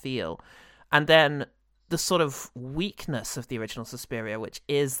in their feel. And then the sort of weakness of the original Suspiria, which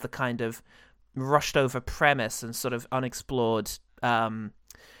is the kind of rushed over premise and sort of unexplored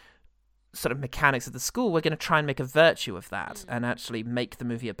sort of mechanics of the school, we're going to try and make a virtue of that and actually make the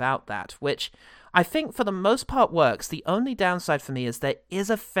movie about that, which I think for the most part works. The only downside for me is there is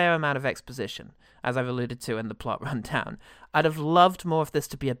a fair amount of exposition, as I've alluded to in the plot rundown. I'd have loved more of this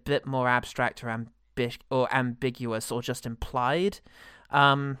to be a bit more abstract or ambiguous or just implied.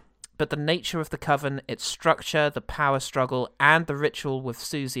 But the nature of the coven, its structure, the power struggle, and the ritual with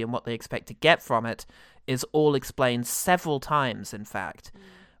Susie and what they expect to get from it is all explained several times, in fact,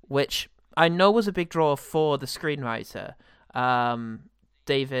 which I know was a big draw for the screenwriter,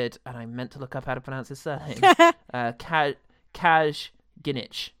 David, and I meant to look up how to pronounce his surname, Kajganich,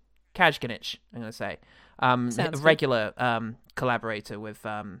 I'm going to say, a regular collaborator with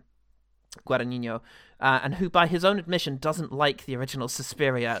Guadagnino, and who, by his own admission, doesn't like the original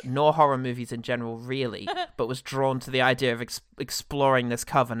Suspiria, nor horror movies in general, really, but was drawn to the idea of exploring this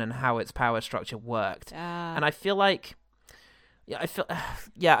coven and how its power structure worked. And I feel like, I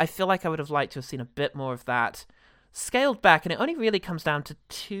feel like I would have liked to have seen a bit more of that scaled back, and it only really comes down to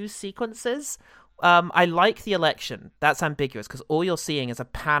 2 sequences. I like the election. That's ambiguous, because all you're seeing is a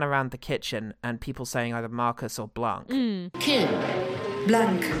pan around the kitchen and people saying either Marcus or Blanc. Kill.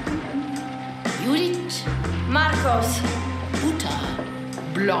 Blanc. Judith. Marcos. Uta.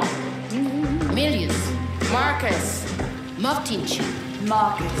 Blanc. Milius. Marcus. Martinci.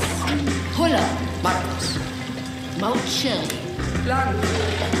 Marcus. Huller. Marcos. Maucherry. Blanc.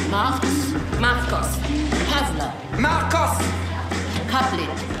 Marx. Marcos. Pavla. Marcos. Caplet.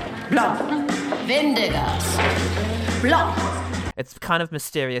 Blanc. Vendegas. Blanc. It's kind of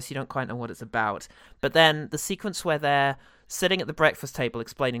mysterious. You don't quite know what it's about. But then the sequence where they're sitting at the breakfast table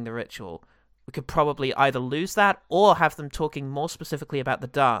explaining the ritual, we could probably either lose that or have them talking more specifically about the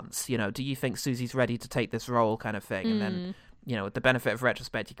dance. You know, do you think Susie's ready to take this role kind of thing? And then, you know, with the benefit of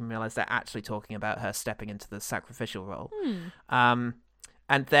retrospect, you can realize they're actually talking about her stepping into the sacrificial role.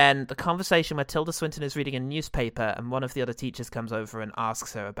 And then the conversation where Tilda Swinton is reading a newspaper and one of the other teachers comes over and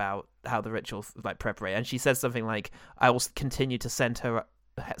asks her about how the ritual, like, preparation. And she says something like, I will continue to send her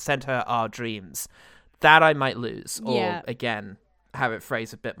our dreams. That I might lose. Or, again, have it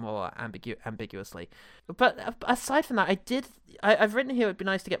phrased a bit more ambiguously. But aside from that, I've written here it'd be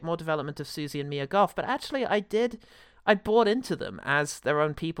nice to get more development of Susie and Mia Goth. But actually, I bought into them as their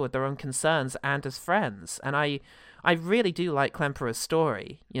own people with their own concerns and as friends. And I really do like Klemperer's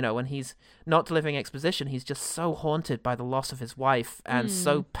story. You know, when he's not delivering exposition, he's just so haunted by the loss of his wife and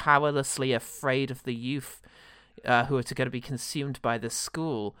so powerlessly afraid of the youth who are going to be consumed by this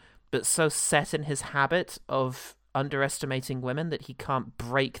school, but so set in his habit of underestimating women that he can't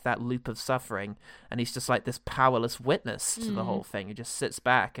break that loop of suffering. And he's just like this powerless witness to the whole thing. He just sits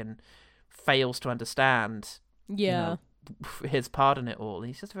back and fails to understand his part in it all.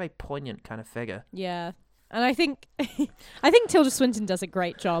 He's just a very poignant kind of figure. Yeah. And I think Tilda Swinton does a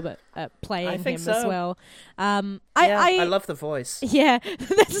great job at playing him as well. I love the voice. Yeah,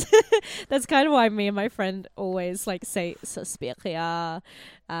 that's kind of why me and my friend always like say Suspiria,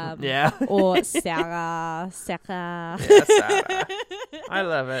 or Sarah. Yeah, Sarah. I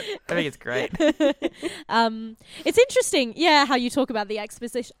love it. I think it's great. It's interesting, how you talk about the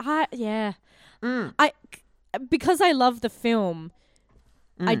exposition. because I love the film,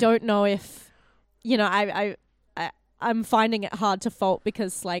 I don't know if, I'm finding it hard to fault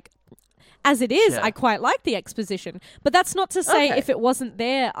because, like, as it is, I quite like the exposition. But that's not to say if it wasn't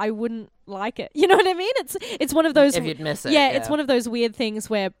there, I wouldn't like it. You know what I mean? It's one of those. If you'd miss it, yeah, it's one of those weird things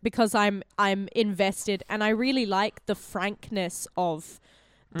where because I'm invested and I really like the frankness of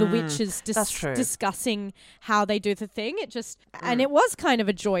the witches discussing how they do the thing. It just and it was kind of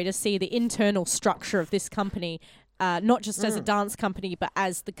a joy to see the internal structure of this company. Not just as a dance company, but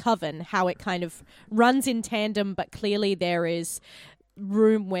as the coven, how it kind of runs in tandem, but clearly there is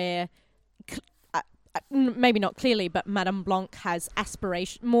room where, maybe not clearly, but Madame Blanc has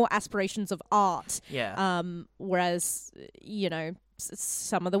more aspirations of art. Yeah. Whereas,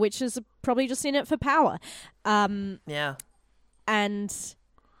 some of the witches are probably just in it for power. Yeah. And,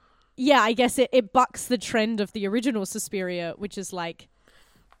 yeah, I guess it bucks the trend of the original Suspiria, which is like,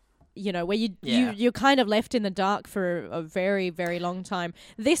 where you're kind of left in the dark for a very, very long time.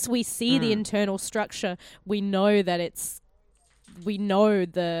 This, we see the internal structure. We know that we know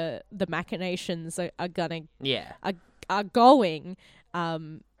the machinations are going.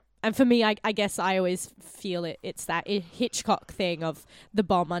 And for me, I guess I always feel it's that Hitchcock thing of the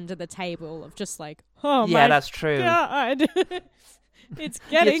bomb under the table of just like, oh my that's true. God. It's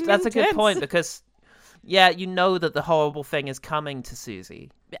getting that's intense. a good point because you know that the horrible thing is coming to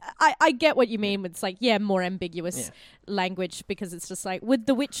Susie. I get what you mean. It's like, more ambiguous language because it's just like, would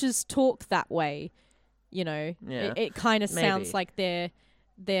the witches talk that way? It kind of sounds like they're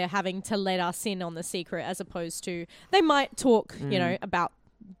having to let us in on the secret as opposed to they might talk, about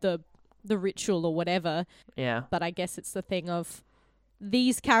the ritual or whatever. Yeah. But I guess it's the thing of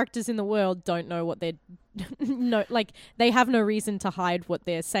these characters in the world don't know what they're they have no reason to hide what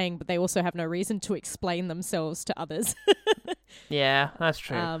they're saying, but they also have no reason to explain themselves to others. Yeah, that's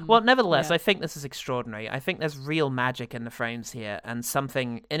true. Well, nevertheless, I think this is extraordinary. I think there's real magic in the frames here and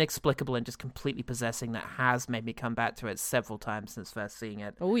something inexplicable and just completely possessing that has made me come back to it several times since first seeing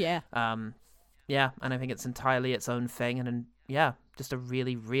it. Oh, yeah. Yeah, and I think it's entirely its own thing and just a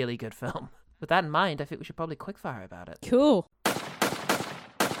really, really good film. With that in mind, I think we should probably quickfire about it. Cool.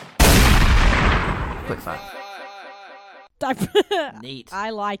 Quickfire. Neat.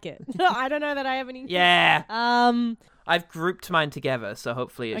 I like it. I don't know that I have any. Yeah. I've grouped mine together, so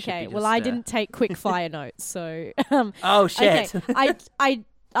hopefully it should be just, well, I didn't take quick fire notes, so. Oh shit! Okay. I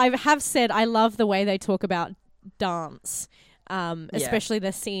have said I love the way they talk about dance, especially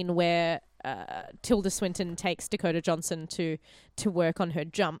the scene where Tilda Swinton takes Dakota Johnson to work on her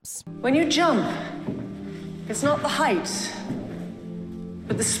jumps. When you jump, it's not the height,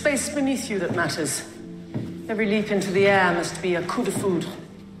 but the space beneath you that matters. Every leap into the air must be a coup de foudre.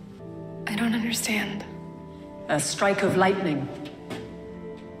 I don't understand. A strike of lightning.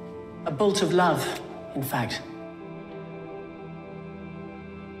 A bolt of love, in fact.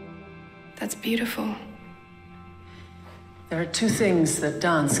 That's beautiful. There are two things that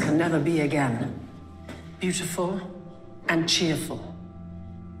dance can never be again. Beautiful and cheerful.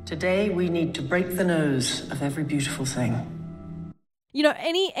 Today, we need to break the nose of every beautiful thing.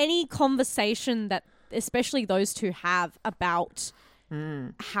 Any conversation that especially those two have about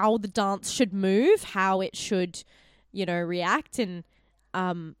how the dance should move, how it should, react. And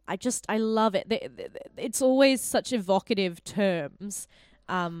I love it. It's always such evocative terms,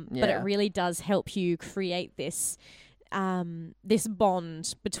 but it really does help you create this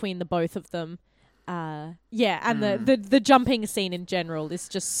bond between the both of them. And the jumping scene in general is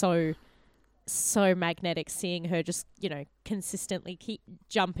just so magnetic, seeing her just, consistently keep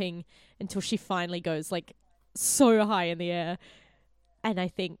jumping until she finally goes like so high in the air. And I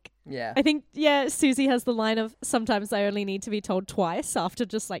think Susie has the line of, sometimes I only need to be told twice after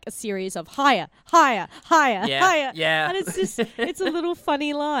just like a series of higher, higher, higher, higher. Yeah. And it's just, it's a little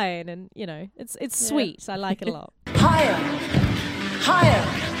funny line and, it's sweet. I like it a lot. Higher, higher,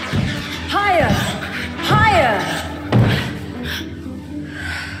 higher, higher.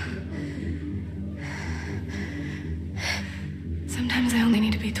 Sometimes I only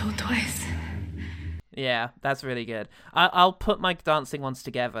need to be told twice. Yeah, that's really good. I'll put my dancing ones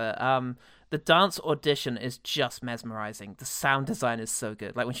together. The dance audition is just mesmerizing. The sound design is so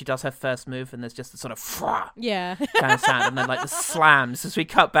good. Like when she does her first move and there's just the sort of kind of sound and then like the slams as we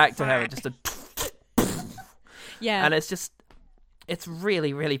cut back to her and just a and it's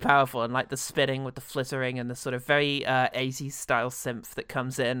really, really powerful. And like the spinning with the flittering and the sort of very 80s style synth that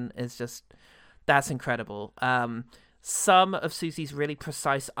comes in is just, that's incredible. Some of Susie's really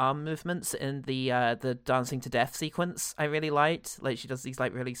precise arm movements in the dancing to death sequence I really liked. Like she does these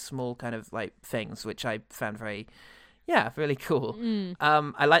like really small kind of like things which I found very Yeah, really cool.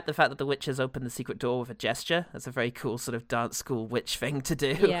 I like the fact that the witches open the secret door with a gesture. That's a very cool sort of dance school witch thing to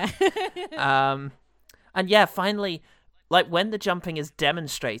do. Yeah. And yeah, finally, like when the jumping is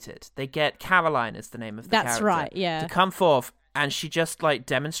demonstrated, they get Caroline is the name of the character. That's right, yeah. To come forth, and she just like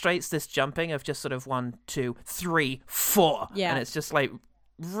demonstrates this jumping of just sort of 1, 2, 3, 4. Yeah. And it's just like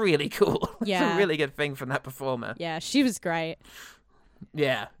really cool. Yeah. It's a really good thing from that performer. Yeah, she was great.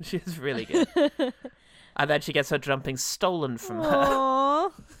 Yeah, she was really good. And then she gets her jumping stolen from her.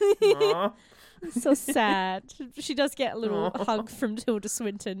 Aww. Aw. So sad. She does get a little hug from Tilda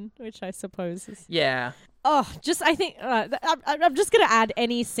Swinton, which I suppose is... Yeah. Oh, I think I'm just gonna add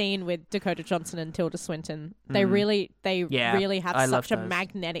any scene with Dakota Johnson and Tilda Swinton. They really have such a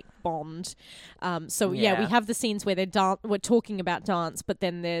magnetic bond. So we have the scenes where we're talking about dance, but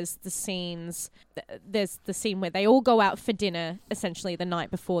then there's the scene where they all go out for dinner, essentially the night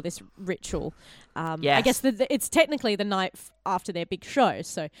before this ritual. I guess it's technically the night after their big show,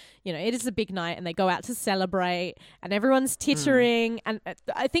 so it is a big night, and they go out to celebrate, and everyone's tittering, and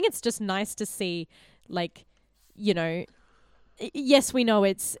I think it's just nice to see. Like, yes, we know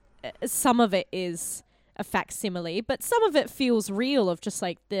it's some of it is a facsimile, but some of it feels real of just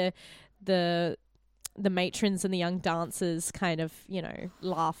like the matrons and the young dancers kind of,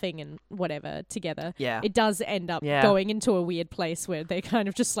 laughing and whatever together. Yeah. It does end up going into a weird place where they're kind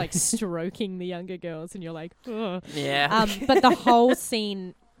of just like stroking the younger girls and you're like, ugh. Yeah. But the whole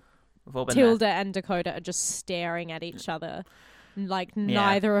scene, Tilda and Dakota are just staring at each other. Like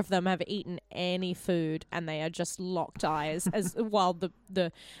neither of them have eaten any food, and they are just locked eyes as while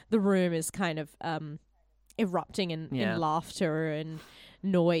the room is kind of erupting in laughter and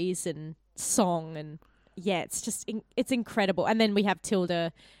noise and song, and it's just it's incredible. And then we have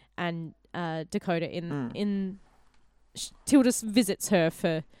Tilda and Dakota in Tilda visits her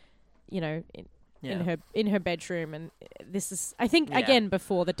for in her bedroom, and this is I think again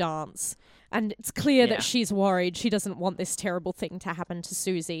before the dance. And it's clear that she's worried. She doesn't want this terrible thing to happen to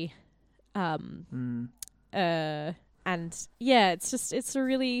Susie. And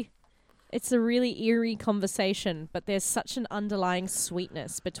it's a really eerie conversation, but there's such an underlying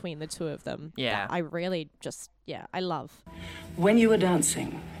sweetness between the two of them. Yeah. That I really I love. When you were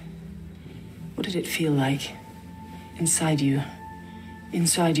dancing, what did it feel like inside you,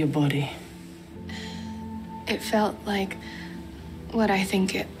 inside your body? It felt like what I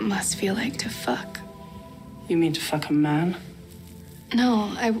think it must feel like to fuck. You mean to fuck a man?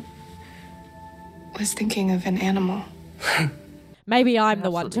 No, I was thinking of an animal. Maybe I'm the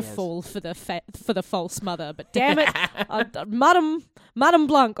one to fall for the false mother, but damn it, Madame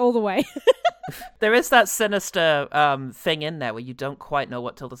Blanc all the way. There is that sinister thing in there where you don't quite know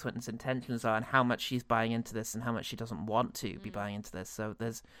what Tilda Swinton's intentions are and how much she's buying into this and how much she doesn't want to be buying into this. So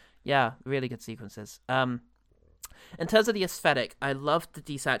there's, really good sequences. In terms of the aesthetic, I loved the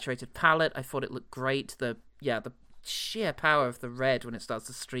desaturated palette. I thought it looked great. The sheer power of the red when it starts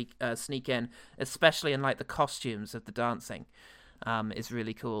to sneak in, especially in like the costumes of the dancing, is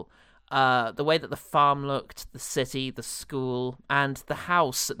really cool. The way that the farm looked, the city, the school, and the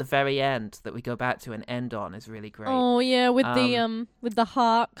house at the very end that we go back to and end on is really great. Oh yeah, with the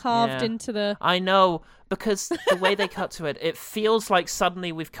heart carved into the. I know, because the way they cut to it, it feels like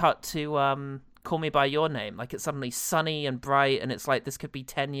suddenly we've cut to Call Me By Your Name. Like it's suddenly sunny and bright, and it's like this could be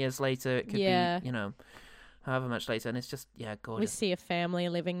 10 years later. It could be, however much later, and it's just gorgeous. We see a family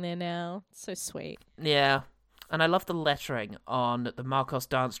living there now. It's so sweet. Yeah. And I love the lettering on the Marcos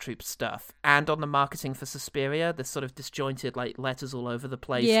Dance Troupe stuff and on the marketing for Suspiria, this sort of disjointed like letters all over the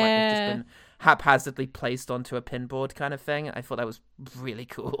place, like they've just been haphazardly placed onto a pinboard kind of thing. I thought that was really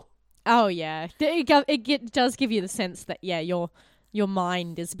cool. Oh yeah, it does give you the sense that your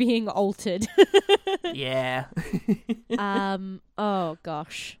mind is being altered. Yeah. Oh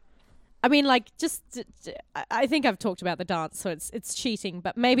gosh. I mean, like, I think I've talked about the dance, so it's cheating,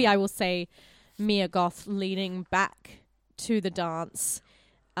 but maybe I will say Mia Goth leaning back to the dance,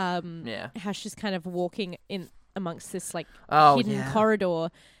 how she's kind of walking in amongst this like hidden corridor,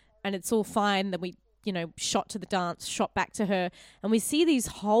 and it's all fine. Then we, shot to the dance, shot back to her, and we see these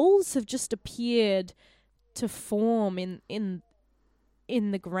holes have just appeared to form in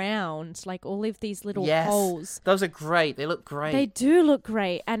the ground, like all of these little holes. Those are great. They look great. They do look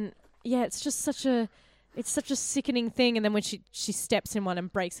great, and it's just such a sickening thing. And then when she steps in one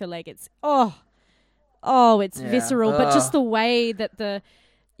and breaks her leg, it's it's visceral. But just the way that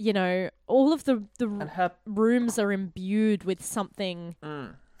all of the rooms are imbued with something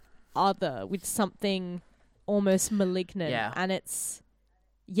other, with something almost malignant, and it's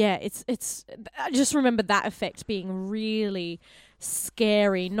I just remember that effect being really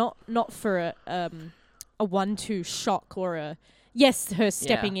scary, not for a 1-2 shock or a her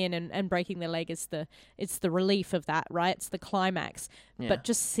stepping in and breaking their leg is it's the relief of that, right? It's the climax. Yeah. But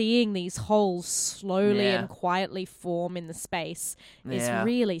just seeing these holes slowly and quietly form in the space is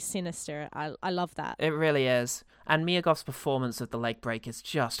really sinister. I love that. It really is. And Mia Goth's performance of the leg break is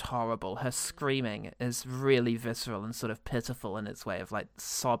just horrible. Her screaming is really visceral and sort of pitiful in its way of like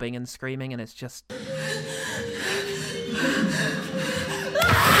sobbing and screaming, and it's just...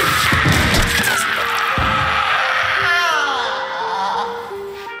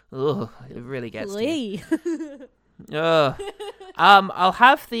 Ugh, it really gets me. I'll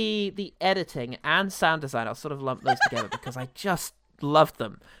have the editing and sound design. I'll sort of lump those together because I just loved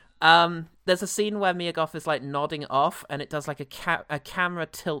them. There's a scene where Mia Goth is like nodding off, and it does like a camera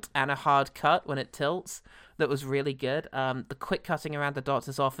tilt and a hard cut when it tilts. That was really good. The quick cutting around the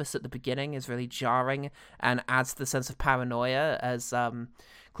doctor's office at the beginning is really jarring and adds the sense of paranoia as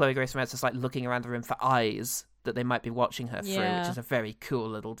Chloe Grace Moretz is like looking around the room for eyes that they might be watching her through, which is a very cool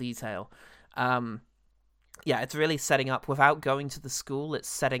little detail. It's really setting up, without going to the school, it's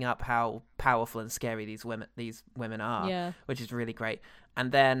setting up how powerful and scary these women are, which is really great.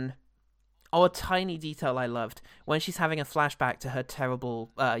 And then, a tiny detail I loved, when she's having a flashback to her terrible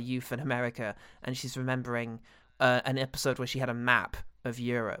youth in America, and she's remembering an episode where she had a map of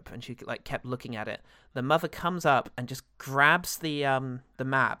Europe, and she like kept looking at it. The mother comes up and just grabs the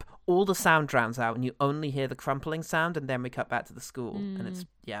map. All the sound drowns out, and you only hear the crumpling sound, and then we cut back to the school, and it's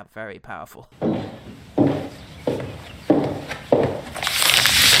very powerful.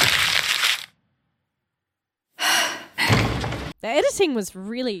 The editing was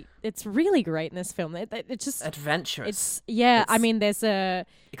really great in this film. It just adventurous. I mean, there's a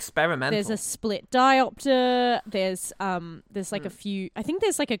experimental. There's a split diopter. There's like a few. I think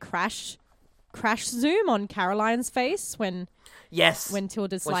there's like a crash zoom on Caroline's face when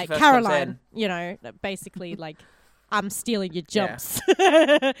Tilda's when like, Caroline, you know, basically like, I'm stealing your jumps.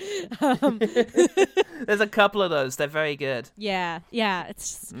 There's a couple of those. They're very good. Yeah.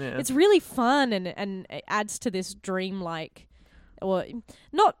 It's really fun and it adds to this dreamlike, or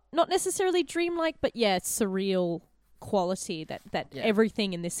not necessarily dreamlike, but surreal quality that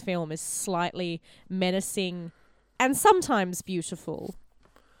everything in this film is slightly menacing and sometimes beautiful.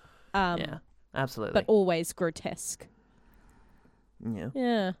 Absolutely. But always grotesque.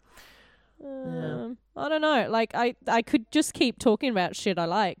 Yeah. I don't know. Like I could just keep talking about shit I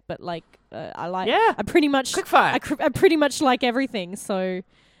like, but like I like. Yeah. I pretty much. Quick fire. I pretty much like everything. So,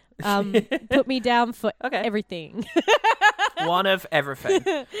 put me down for everything. One of everything.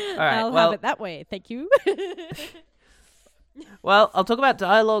 All right. I'll have it that way. Thank you. Well, I'll talk about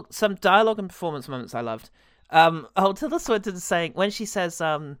dialogue. Some dialogue and performance moments I loved. Tilda Swinton saying when she says,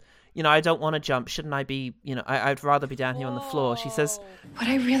 I don't want to jump. Shouldn't I be, I'd rather be down here on the floor. She says, what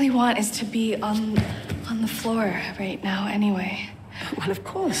I really want is to be on the floor right now anyway. Well, of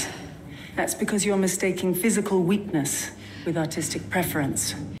course. That's because you're mistaking physical weakness with artistic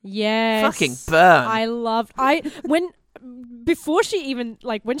preference. Yes. Fucking burn. I loved, before she even,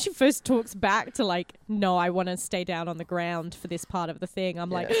 like, when she first talks back to, like, no, I want to stay down on the ground for this part of the thing, I'm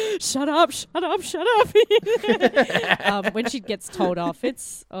like, shut up. When she gets told off,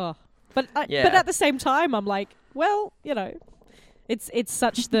 it's, But at the same time, I'm like, well, it's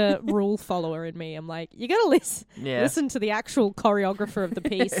such the rule follower in me. I'm like, you got to listen to the actual choreographer of the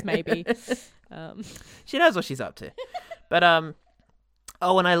piece, maybe. She knows what she's up to. But, and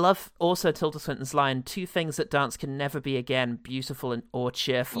I love also Tilda Swinton's line, 2 things that dance can never be again, beautiful or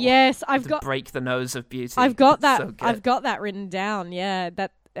cheerful. Yes, break the nose of beauty. I've got that. So I've got that written down. Yeah,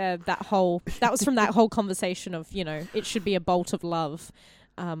 that was from that whole conversation of, it should be a bolt of love.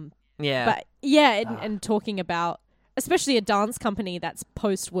 And talking about especially a dance company that's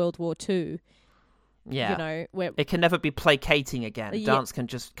post World War II. Yeah, where it can never be placating again. Dance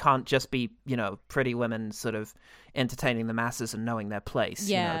can't just be pretty women sort of entertaining the masses and knowing their place.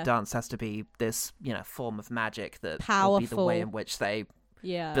 Dance has to be this form of magic that powerful. Will be the way in which they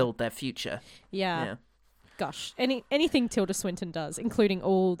build their future. Yeah. Gosh, anything Tilda Swinton does, including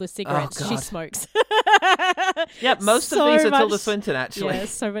all the cigarettes she smokes. Yeah, most of these are Tilda Swinton, actually. Yeah,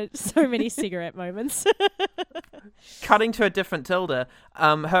 so many cigarette moments. Cutting to a different Tilda,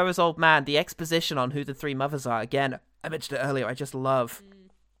 her as old man, the exposition on who the 3 mothers are. Again, I mentioned it earlier, I just love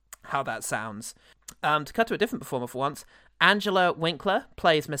how that sounds. To cut to a different performer for once, Angela Winkler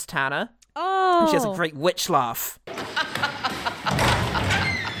plays Miss Tanner. Oh! And she has a great witch laugh.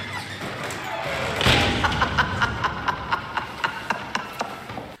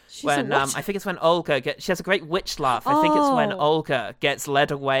 when I think it's when Olga she has a great witch laugh. I think it's when Olga gets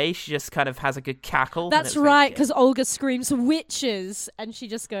led away. She just kind of has a good cackle. That's right, because Olga screams witches, and she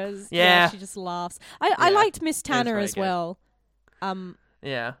just goes, she just laughs. I liked Miss Tanner as well.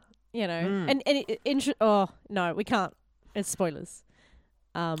 Yeah. You know, no, we can't. It's spoilers.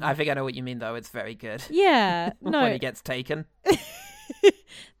 I think I know what you mean, though. It's very good. Yeah, no. When he gets taken.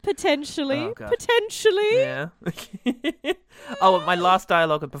 Potentially. Yeah. My last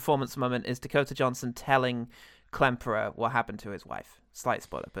dialogue and performance moment is Dakota Johnson telling Klemperer what happened to his wife. Slight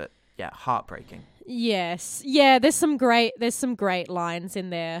spoiler, but yeah, heartbreaking. Yes. Yeah, there's some great lines in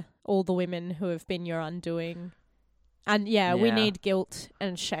there. All the women who have been your undoing. And we need guilt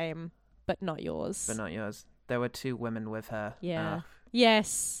and shame, but not yours. There were 2 women with her. Yeah.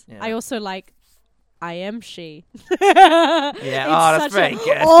 Yes. Yeah. I also like I am she. That's very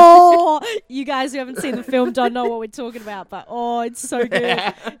good. You guys who haven't seen the film don't know what we're talking about, but it's so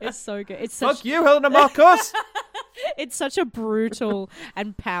good. It's so good. Fuck you, Helena Marcos. It's such a brutal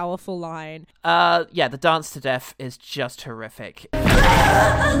and powerful line. The dance to death is just horrific.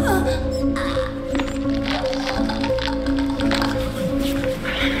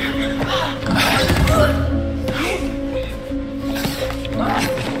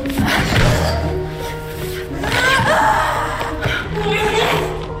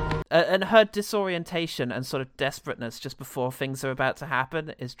 And her disorientation and sort of desperateness just before things are about to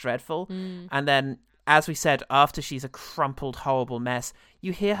happen is dreadful. And then, as we said, after she's a crumpled, horrible mess,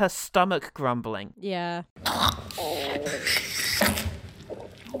 you hear her stomach grumbling. Yeah.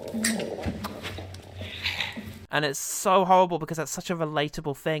 And it's so horrible because that's such a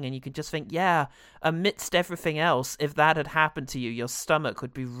relatable thing. And you can just think, amidst everything else, if that had happened to you, your stomach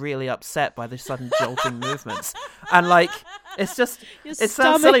would be really upset by the sudden jolting movements. And it's just,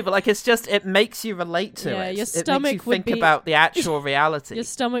 sounds silly, but it makes you relate to it. Your stomach it makes you think about the actual reality. Your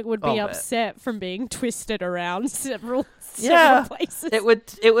stomach would be upset from being twisted around several places.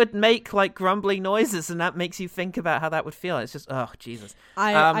 It would make grumbling noises, and that makes you think about how that would feel. It's just, oh Jesus!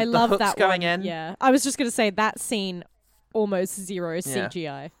 I love that going one. In. Yeah, I was just gonna say that scene, almost zero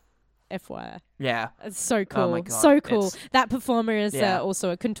CGI. FYI. Yeah. It's so cool. Oh my God. So cool. That performer is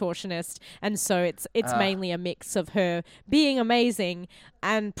also a contortionist, and so it's mainly a mix of her being amazing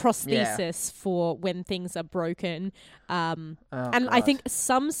and prosthesis for when things are broken. And I think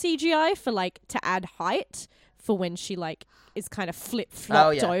some CGI for to add height for when she is kind of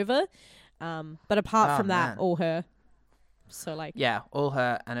flip-flopped over. But apart from that, all her. So all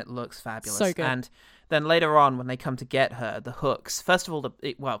her, and it looks fabulous. So good. And then later on, when they come to get her, the hooks. First of all,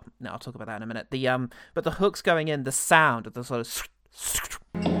 I'll talk about that in a minute. But the hooks going in, the sound of the sort of.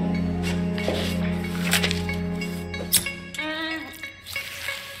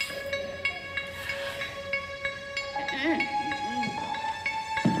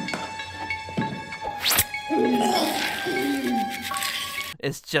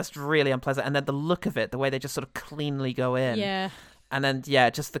 It's just really unpleasant. And then the look of it, the way they just sort of cleanly go in. Yeah. And then,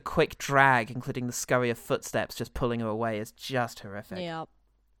 just the quick drag, including the scurry of footsteps, just pulling her away is just horrific. Yeah.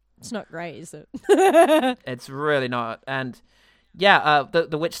 It's not great, is it? It's really not. And,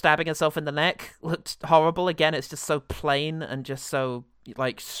 the witch stabbing herself in the neck looked horrible. Again, it's just so plain and just so,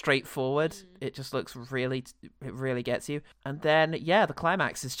 straightforward. It just looks it really gets you. And then, the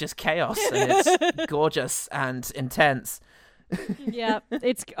climax is just chaos. And it's gorgeous and intense. Yeah,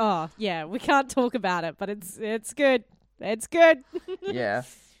 we can't talk about it, but it's good. It's good. Yeah.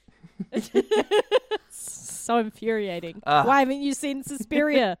 So infuriating. Why haven't you seen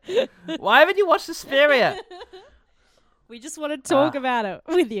Suspiria? Why haven't you watched Suspiria? We just want to talk about it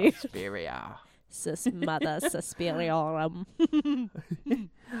with you. Suspiria. Mother Suspiriorum. Do you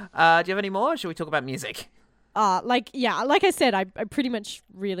have any more, or should we talk about music? Like I said, I pretty much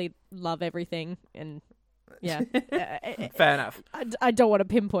really love everything, and fair enough. I don't want to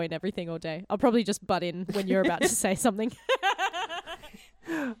pinpoint everything all day. I'll probably just butt in when you're about to say something.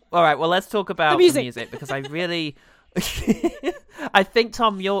 All right, well, let's talk about the music because I really... I think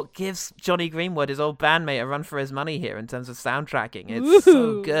Tom York gives Johnny Greenwood, his old bandmate, a run for his money here in terms of soundtracking. It's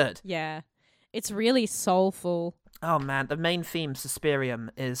so good. Yeah. It's really soulful. Oh, man. The main theme, Suspirium,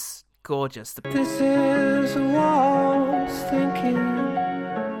 is gorgeous. This is a waltz thinking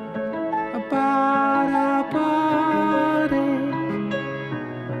about our bodies,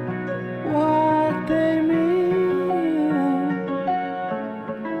 what they mean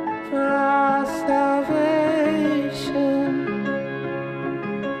for our salvation.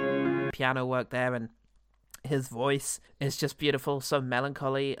 Piano work there, and his voice is just beautiful, so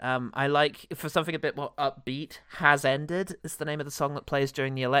melancholy. I like, for something a bit more upbeat, Has Ended is the name of the song that plays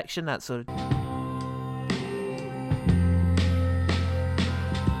during the election. That sort of...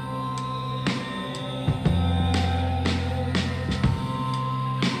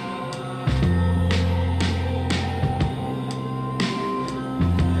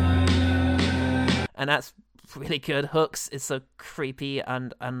 and that's really good. Hooks is so creepy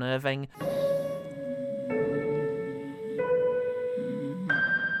and unnerving.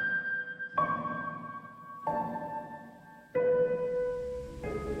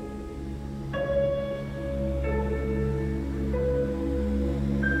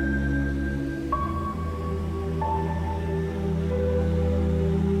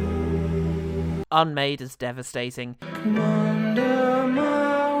 Unmade is devastating. Come under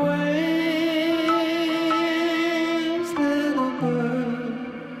my wings, little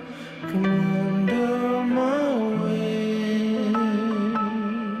bird. Come under my wings.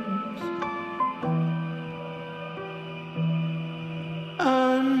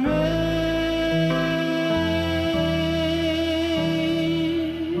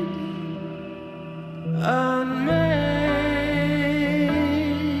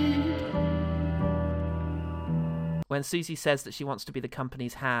 Unmade. When Susie says that she wants to be the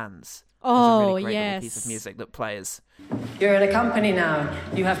company's hands, Oh, there's a really great yes. little piece of music that plays. You're in a company now.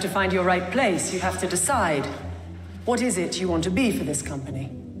 You have to find your right place. You have to decide. What is it you want to be for this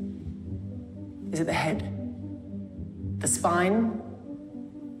company? Is it the head? The spine?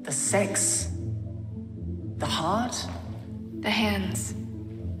 The sex? The heart? The hands.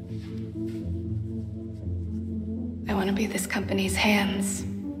 I want to be this company's hands.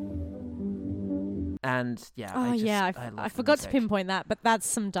 And yeah, Oh, I I love the forgot to music. pinpoint that, but that's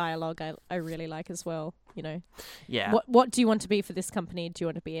some dialogue I really like as well. You know, Yeah, what do you want to be for this company? Do you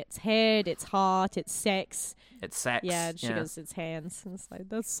want to be its head, its heart, its sex? it's sex. Yeah, and she goes, its hands. And it's like,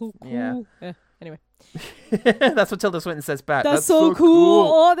 that's so cool. Yeah. Anyway. That's what Tilda Swinton says back. That's so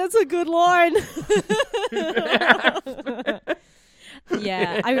cool. Oh, that's a good line.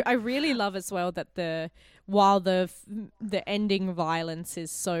 Yeah, I really love as well that while the ending violence is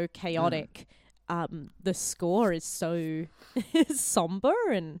so chaotic, the score is so somber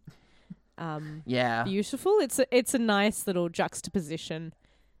and Yeah, beautiful. It's a nice little juxtaposition.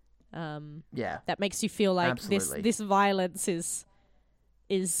 yeah, That makes you feel like Absolutely. this violence is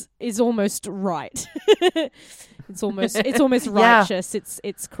almost right. it's almost Yeah. righteous.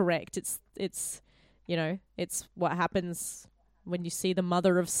 It's correct. It's you know, it's what happens when you see the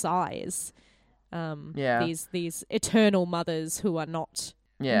mother of sighs. Yeah. These eternal mothers who are not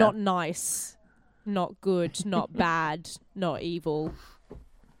yeah. not nice, not good, not bad, not evil,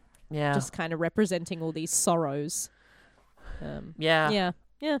 yeah, just kind of representing all these sorrows. yeah.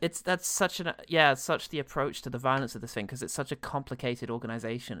 Yeah. That's such the approach to the violence of this thing, because it's such a complicated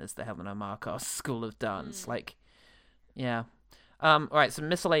organization as the Helena Markos School of Dance. Like, yeah. All right, some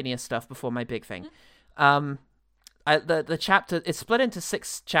miscellaneous stuff before my big thing. The chapter, it's split into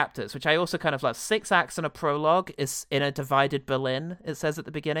 6 chapters, which I also kind of love. 6 acts and a prologue is in a divided Berlin, it says at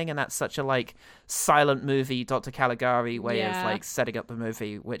the beginning, and that's such a like silent movie Dr. Caligari way of like setting up the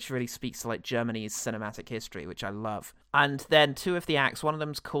movie, which really speaks to like Germany's cinematic history, which I love. And then 2 of the acts, one of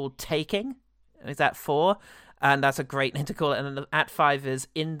them's called Taking, is Act 4, and that's a great name to call it. And then the Act 5 is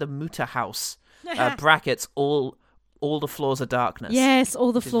In the Mutterhaus, brackets all the floors are darkness. Yes,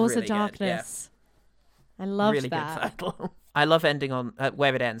 all the which is floors really of good, yeah. darkness. I love Really that. good title. I love ending on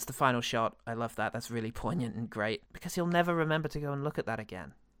where it ends, the final shot. I love that. That's really poignant and great, because you'll never remember to go and look at that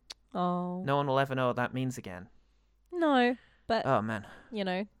again. Oh. No one will ever know what that means again. No, but Oh man. you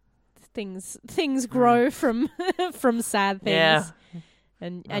know, things grow from sad things. Yeah.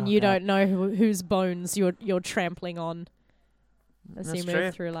 And Oh, you God. don't know whose bones you're trampling on as That's you move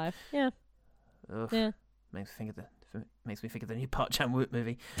true. through life. Yeah. Ugh. Yeah. Makes me think of the new Park Chan-wook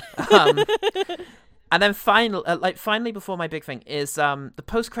movie. And then finally, before my big thing is the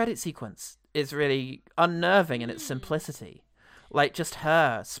post-credit sequence is really unnerving in its simplicity. Like just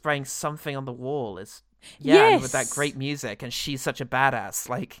her spraying something on the wall is and with that Yes. great music, and she's such a badass.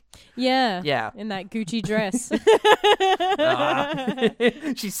 Like Yeah. yeah, In that Gucci dress.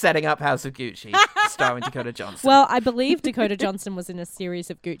 she's setting up House of Gucci, starring Dakota Johnson. Well, I believe Dakota Johnson was in a series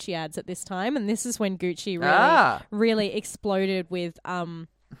of Gucci ads at this time, and this is when Gucci really exploded with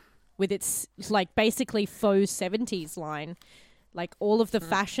its like basically faux 70s line. Like all of the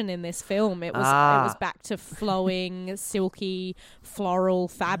fashion in this film, it was back to flowing, silky, floral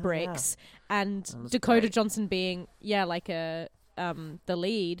fabrics, and Dakota great. Johnson being like the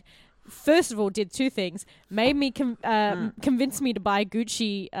lead. First of all, did 2 things: made me convince me to buy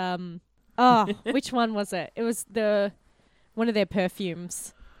Gucci. Which one was it? It was one of their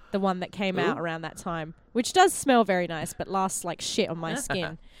perfumes, the one that came out around that time, which does smell very nice, but lasts like shit on my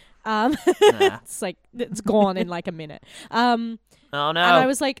skin. It's like it's gone in like a minute. Oh no! And I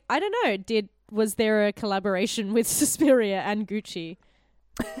was like, I don't know. Was there a collaboration with Suspiria and Gucci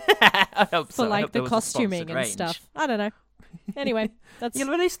I hope for so. I like hope there the was a costuming sponsored and range. stuff? I don't know. Anyway, that's You'll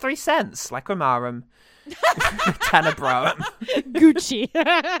release 3 cents, Lacrimarum, Tenebrarum. Gucci.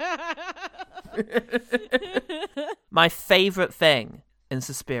 My favourite thing in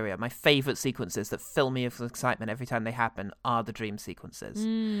Suspiria, my favourite sequences that fill me with excitement every time they happen are the dream sequences.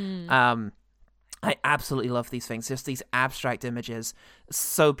 I absolutely love these things. Just these abstract images,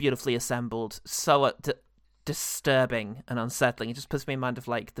 so beautifully assembled, so disturbing and unsettling. It just puts me in mind of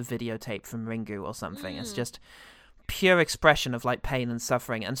like the videotape from Ringu or something. It's just pure expression of like pain and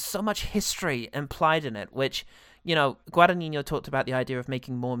suffering, and so much history implied in it, which, you know, Guadagnino talked about the idea of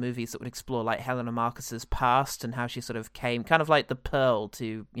making more movies that would explore like Helena Marcos's past and how she sort of came kind of like the Pearl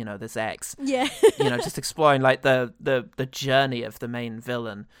to, you know, this ex. Yeah. You know, just exploring like the journey of the main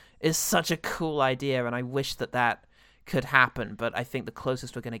villain is such a cool idea, and I wish that could happen, but I think the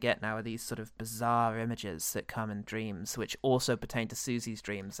closest we're going to get now are these sort of bizarre images that come in dreams, which also pertain to Susie's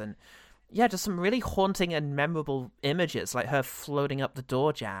dreams. And yeah, just some really haunting and memorable images, like her floating up the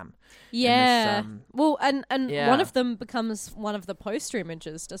door jam. Yeah. This, well, and yeah. one of them becomes one of the poster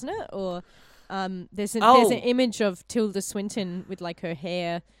images, doesn't it? Or there's an image of Tilda Swinton with like her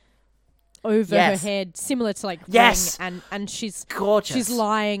hair over her head, similar to like Ring, and she's gorgeous. She's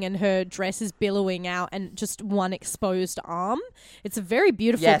lying and her dress is billowing out and just one exposed arm. It's a very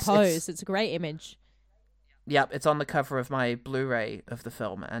beautiful pose. It's a great image. Yep, it's on the cover of my Blu-ray of the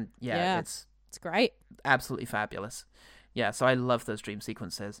film, and it's great. Absolutely fabulous. Yeah, so I love those dream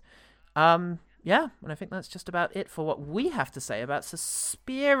sequences. Yeah, and I think that's just about it for what we have to say about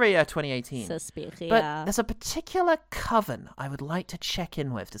Suspiria 2018. Suspiria. But there's a particular coven I would like to check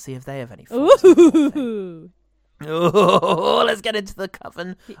in with to see if they have any thoughts. Ooh, let's get into the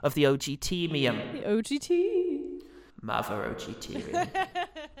coven of the OGT-mium. The OGT. Mother OGT.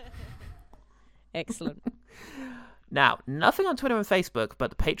 Excellent. Now, nothing on Twitter and Facebook,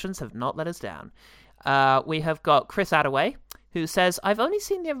 but the patrons have not let us down. We have got Chris Attaway, who says, I've only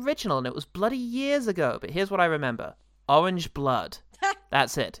seen the original and it was bloody years ago, but here's what I remember. Orange blood.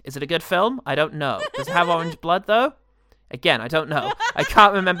 That's it. Is it a good film? I don't know. Does it have orange blood, though? Again, I don't know. I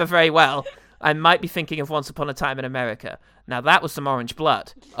can't remember very well. I might be thinking of Once Upon a Time in America. Now, that was some orange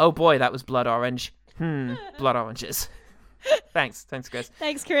blood. Oh boy, that was blood orange. Blood oranges. Thanks, Chris.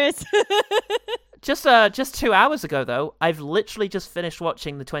 Thanks, Chris. Just 2 hours ago, though, I've literally just finished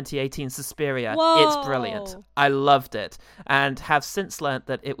watching the 2018 Suspiria. Whoa. It's brilliant. I loved it, and have since learnt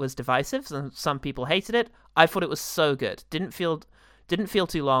that it was divisive, and some people hated it. I thought it was so good. Didn't feel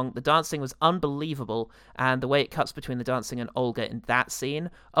too long. The dancing was unbelievable, and the way it cuts between the dancing and Olga in that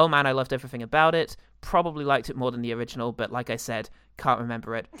scene. Oh man, I loved everything about it. Probably liked it more than the original, but like I said, can't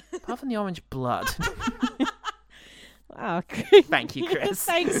remember it. Apart from the orange blood. Wow. Thank you, Chris.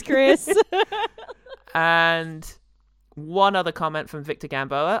 Thanks, Chris. And one other comment from Victor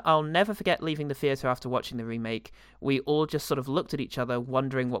Gamboa. I'll never forget leaving the theatre after watching the remake. We all just sort of looked at each other,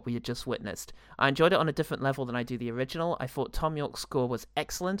 wondering what we had just witnessed. I enjoyed it on a different level than I do the original. I thought Tom York's score was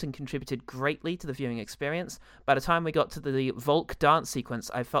excellent and contributed greatly to the viewing experience. By the time we got to the Volk dance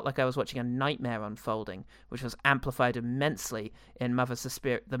sequence, I felt like I was watching a nightmare unfolding, which was amplified immensely in the Mother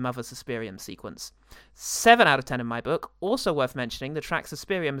Suspirium sequence. 7 out of 10 in my book. Also worth mentioning, the track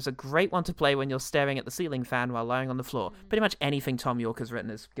Suspirium is a great one to play when you're staring at the ceiling fan while lying on the floor. Pretty much anything Tom York has written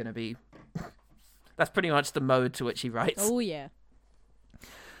is going to be... That's pretty much the mode to which he writes. Oh, yeah.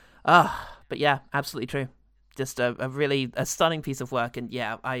 But yeah, absolutely true. Just a really stunning piece of work, and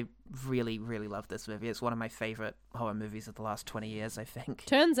yeah, I really, really love this movie. It's one of my favourite horror movies of the last 20 years, I think.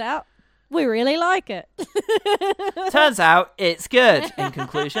 Turns out, we really like it. Turns out, it's good, in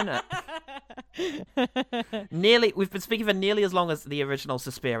conclusion. We've been speaking for nearly as long as the original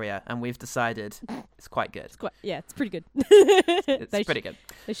Suspiria, and we've decided it's quite good. It's pretty good. It's pretty good.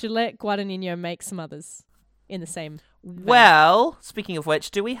 They should let Guadagnino make some others in the same vein. Well, speaking of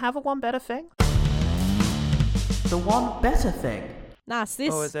which, do we have a one better thing? The one better thing. Nah, it's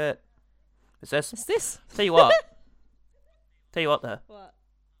this. Or is it? Is this? It's this. Tell you what. Though. What?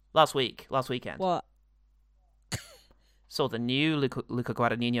 Last weekend. What? Saw the new Luca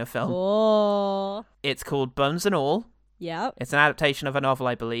Guadagnino film. Oh. It's called Bones and All. Yep. It's an adaptation of a novel,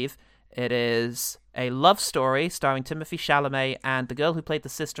 I believe. It is a love story starring Timothée Chalamet and the girl who played the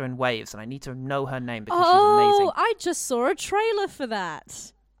sister in Waves, and I need to know her name because she's amazing. Oh, I just saw a trailer for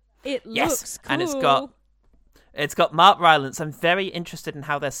that. It looks cool. And it's got Mark Rylance. I'm very interested in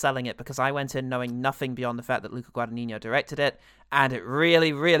how they're selling it because I went in knowing nothing beyond the fact that Luca Guadagnino directed it, and it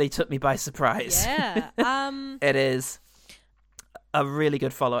really, really took me by surprise. Yeah. It is a really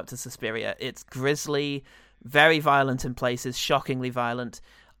good follow-up to Suspiria. It's grisly, very violent in places, shockingly violent.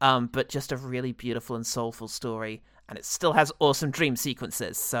 but just a really beautiful and soulful story. And it still has awesome dream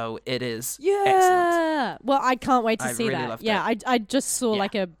sequences, so it is excellent. Well, I can't wait to see really that. loved Yeah, it. I just saw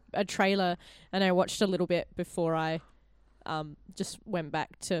like a trailer, and I watched a little bit before I just went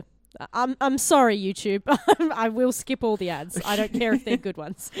back to. I'm sorry, YouTube. I will skip all the ads. I don't care if they're good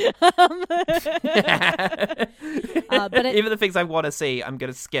ones. But even the things I want to see, I'm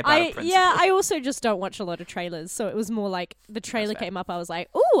going to skip out of principle. I also just don't watch a lot of trailers, so it was more like the trailer came up. I was like,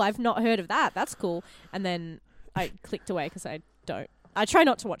 "Ooh, I've not heard of that. That's cool." And then I clicked away because I try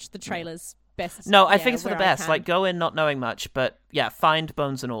not to watch the trailers. Best. No, I think it's for the where I best. Like, go in not knowing much, but yeah, find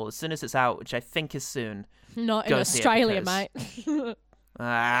Bones and All as soon as it's out, which I think is soon. Not Go in see it Australia, because- mate.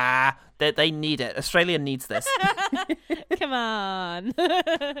 They need it. Australia needs this. Come on.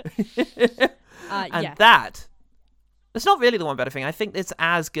 And that's not really the one better thing. I think it's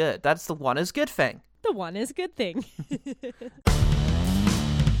as good. That's the one as good thing. The one is a good thing.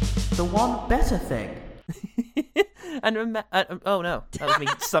 The one better thing. And oh no, that was me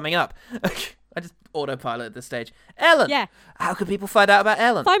summing up. I just autopilot at this stage. Ellen! Yeah. How can people find out about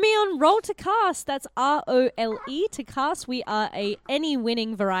Ellen? Find me on Roll to Cast. That's ROLE to Cast. We are a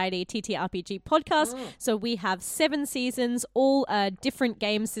any-winning variety TTRPG podcast. So we have 7 seasons, all different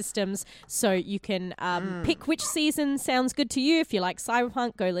game systems. So you can pick which season sounds good to you. If you like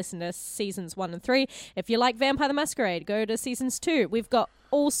Cyberpunk, go listen to seasons 1 and 3. If you like Vampire the Masquerade, go to seasons 2. We've got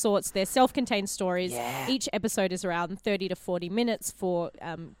all sorts. They're self-contained stories. Yeah. Each episode is around 30 to 40 minutes for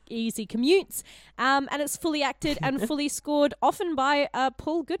easy commutes. And it's fully acted and fully scored, often by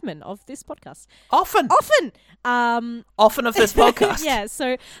Paul Goodman of this podcast. Often of this podcast. Yeah,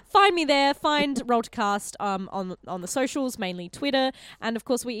 so find me there. Find Roll to Cast on the socials, mainly Twitter. And, of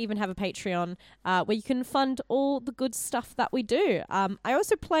course, we even have a Patreon where you can fund all the good stuff that we do. I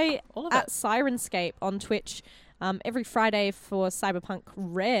also play at Sirenscape on Twitch every Friday for Cyberpunk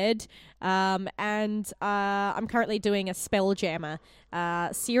Red, and I'm currently doing a Spelljammer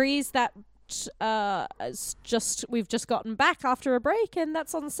series that we've just gotten back after a break, and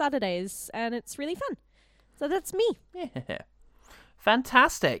that's on Saturdays, and it's really fun. So that's me. Yeah.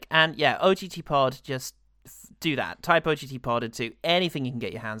 Fantastic. And yeah, OGT Pod, just do that. Type OGT Pod into anything you can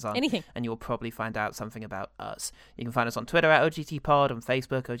get your hands on. Anything. And you'll probably find out something about us. You can find us on Twitter at OGT Pod, on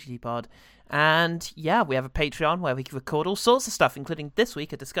Facebook, OGT Pod. And yeah, we have a Patreon where we can record all sorts of stuff, including this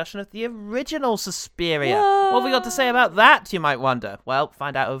week a discussion of the original Suspiria. What have we got to say about that, you might wonder? Well,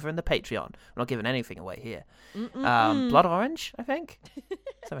 find out over in the Patreon. We're not giving anything away here. Blood Orange, I think?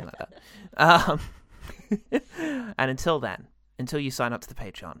 Something like that. And until then, until you sign up to the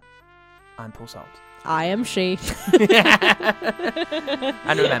Patreon, I'm Paul Salt. I am she.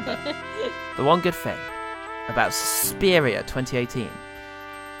 And remember, the one good thing about Suspiria 2018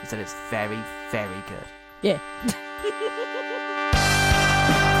 is that it's very, very good. Yeah.